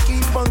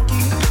 funky,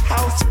 funky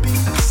house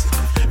beats.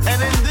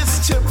 And in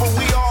this temple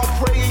we all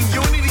pray in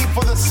unity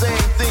for the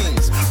same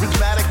things.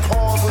 Rhythmic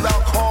pause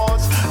without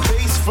cause,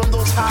 bass from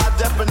those high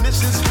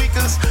definition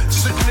speakers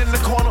sitting in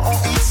the corner on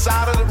each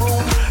side of the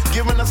room,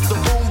 giving us the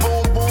boom,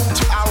 boom, boom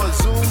to our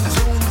zoom,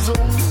 zoom,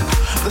 zoom.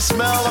 The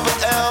smell of an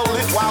L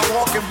lit while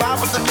walking by,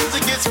 but the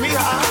music gets me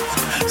high.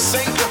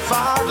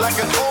 Sanctified like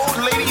an old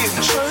lady in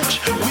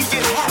church. We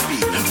get happy,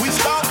 we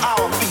stomp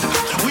our feet,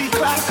 we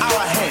clap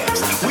our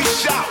hands, we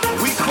shout,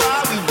 we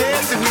cry, we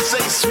dance, and we say,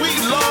 sweet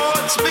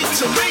Lord, speak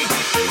to me.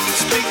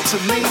 Speak to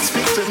me,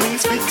 speak to me,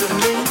 speak to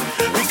me.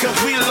 Because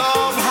we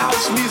love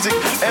house music,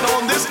 and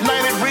on this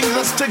night it brings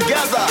us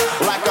together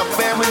like a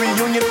family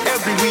reunion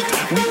every week.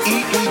 We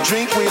eat, we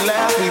drink, we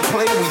laugh, we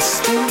play, we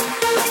stew.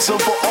 So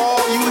for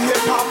all you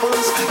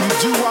hip-hoppers, you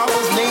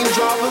do-hoppers,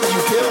 name-droppers,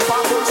 you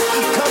pill-poppers,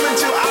 come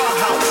into our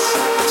house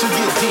to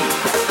get deep.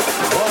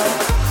 What?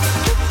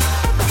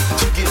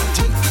 To get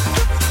deep.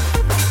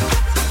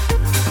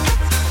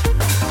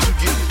 To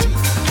get deep.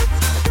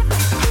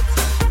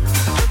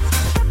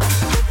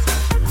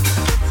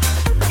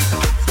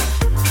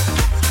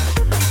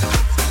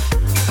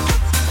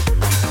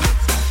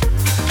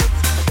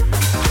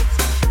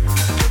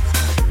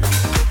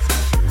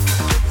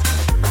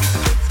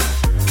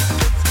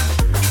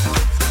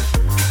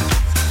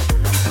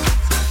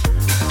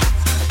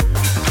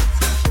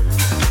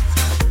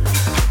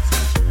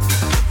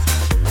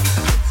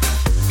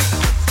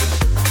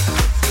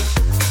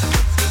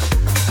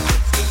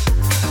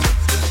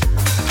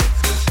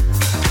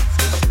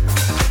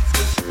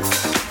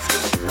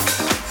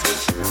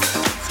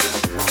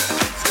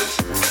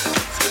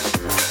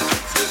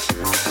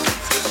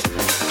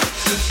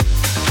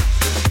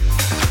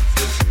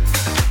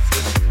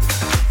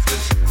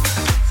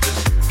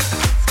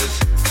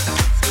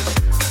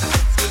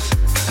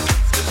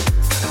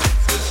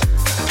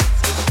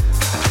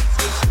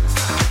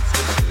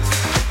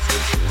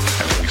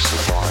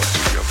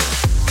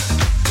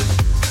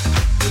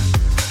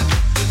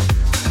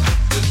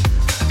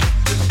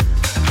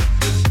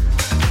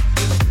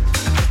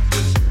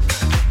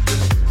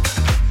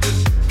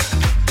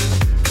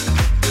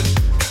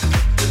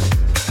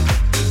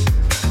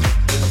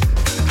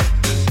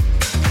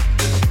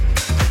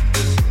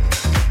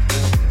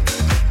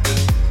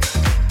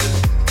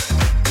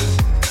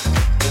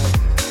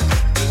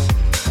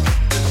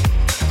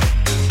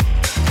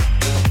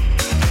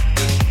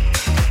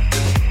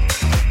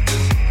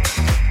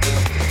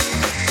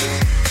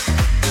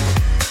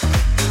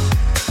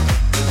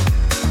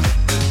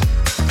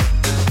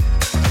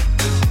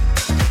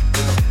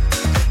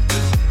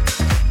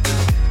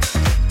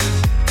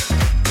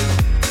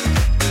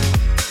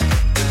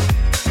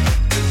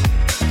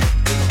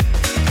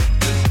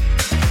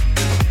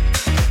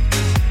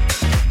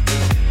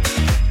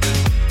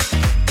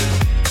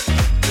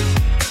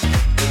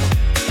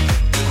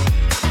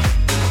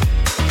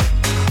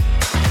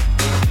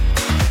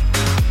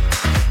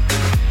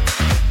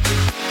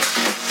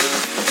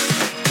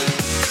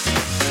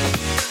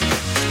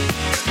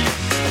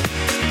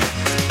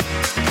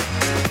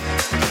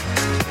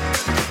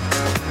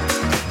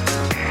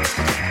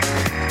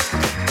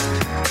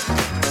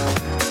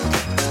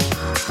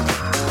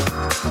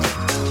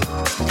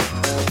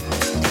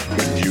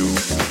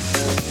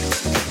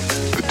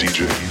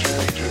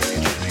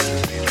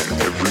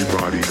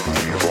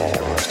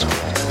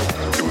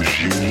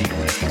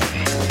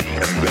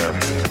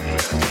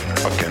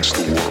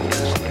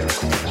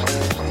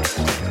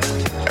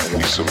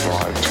 we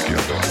survive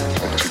together,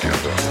 up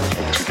together,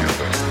 up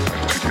together,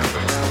 up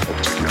together,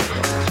 up together,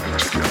 up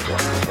together,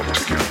 up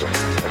together,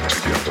 up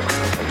together,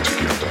 up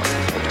together,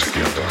 up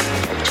together,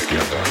 up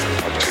together,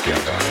 up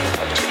together,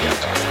 up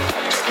together.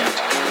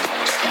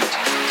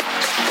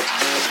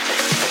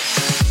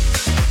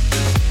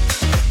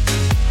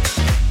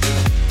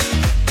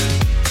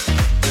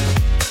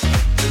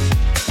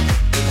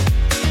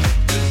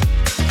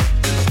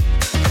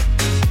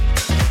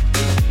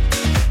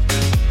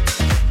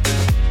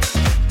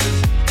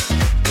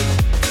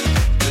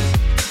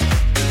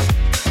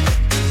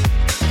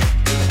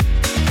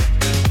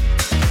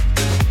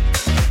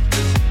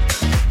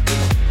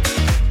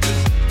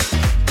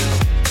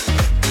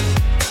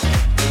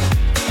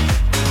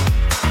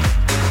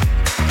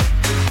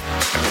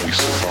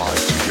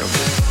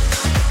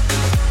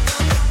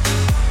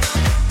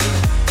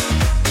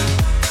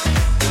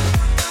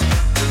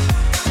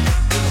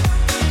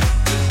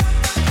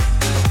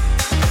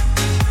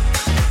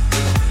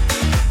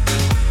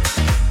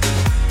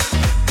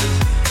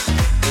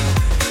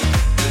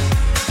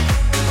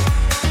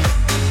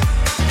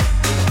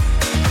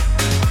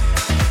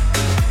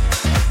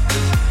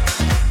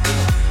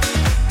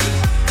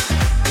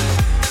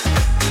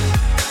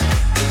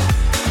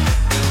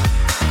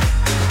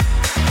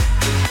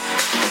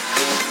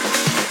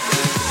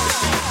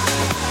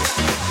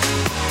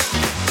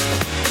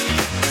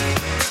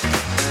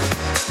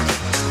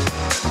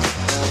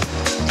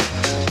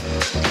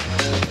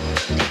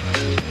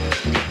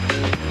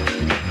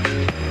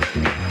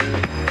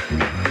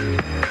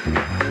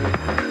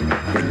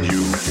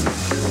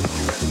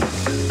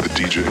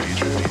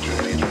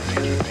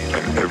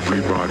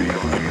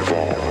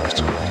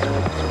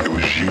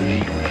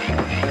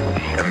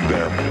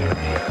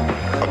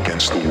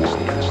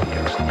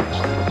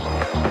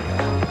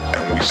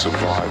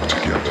 Survive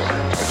together,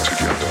 up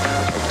together.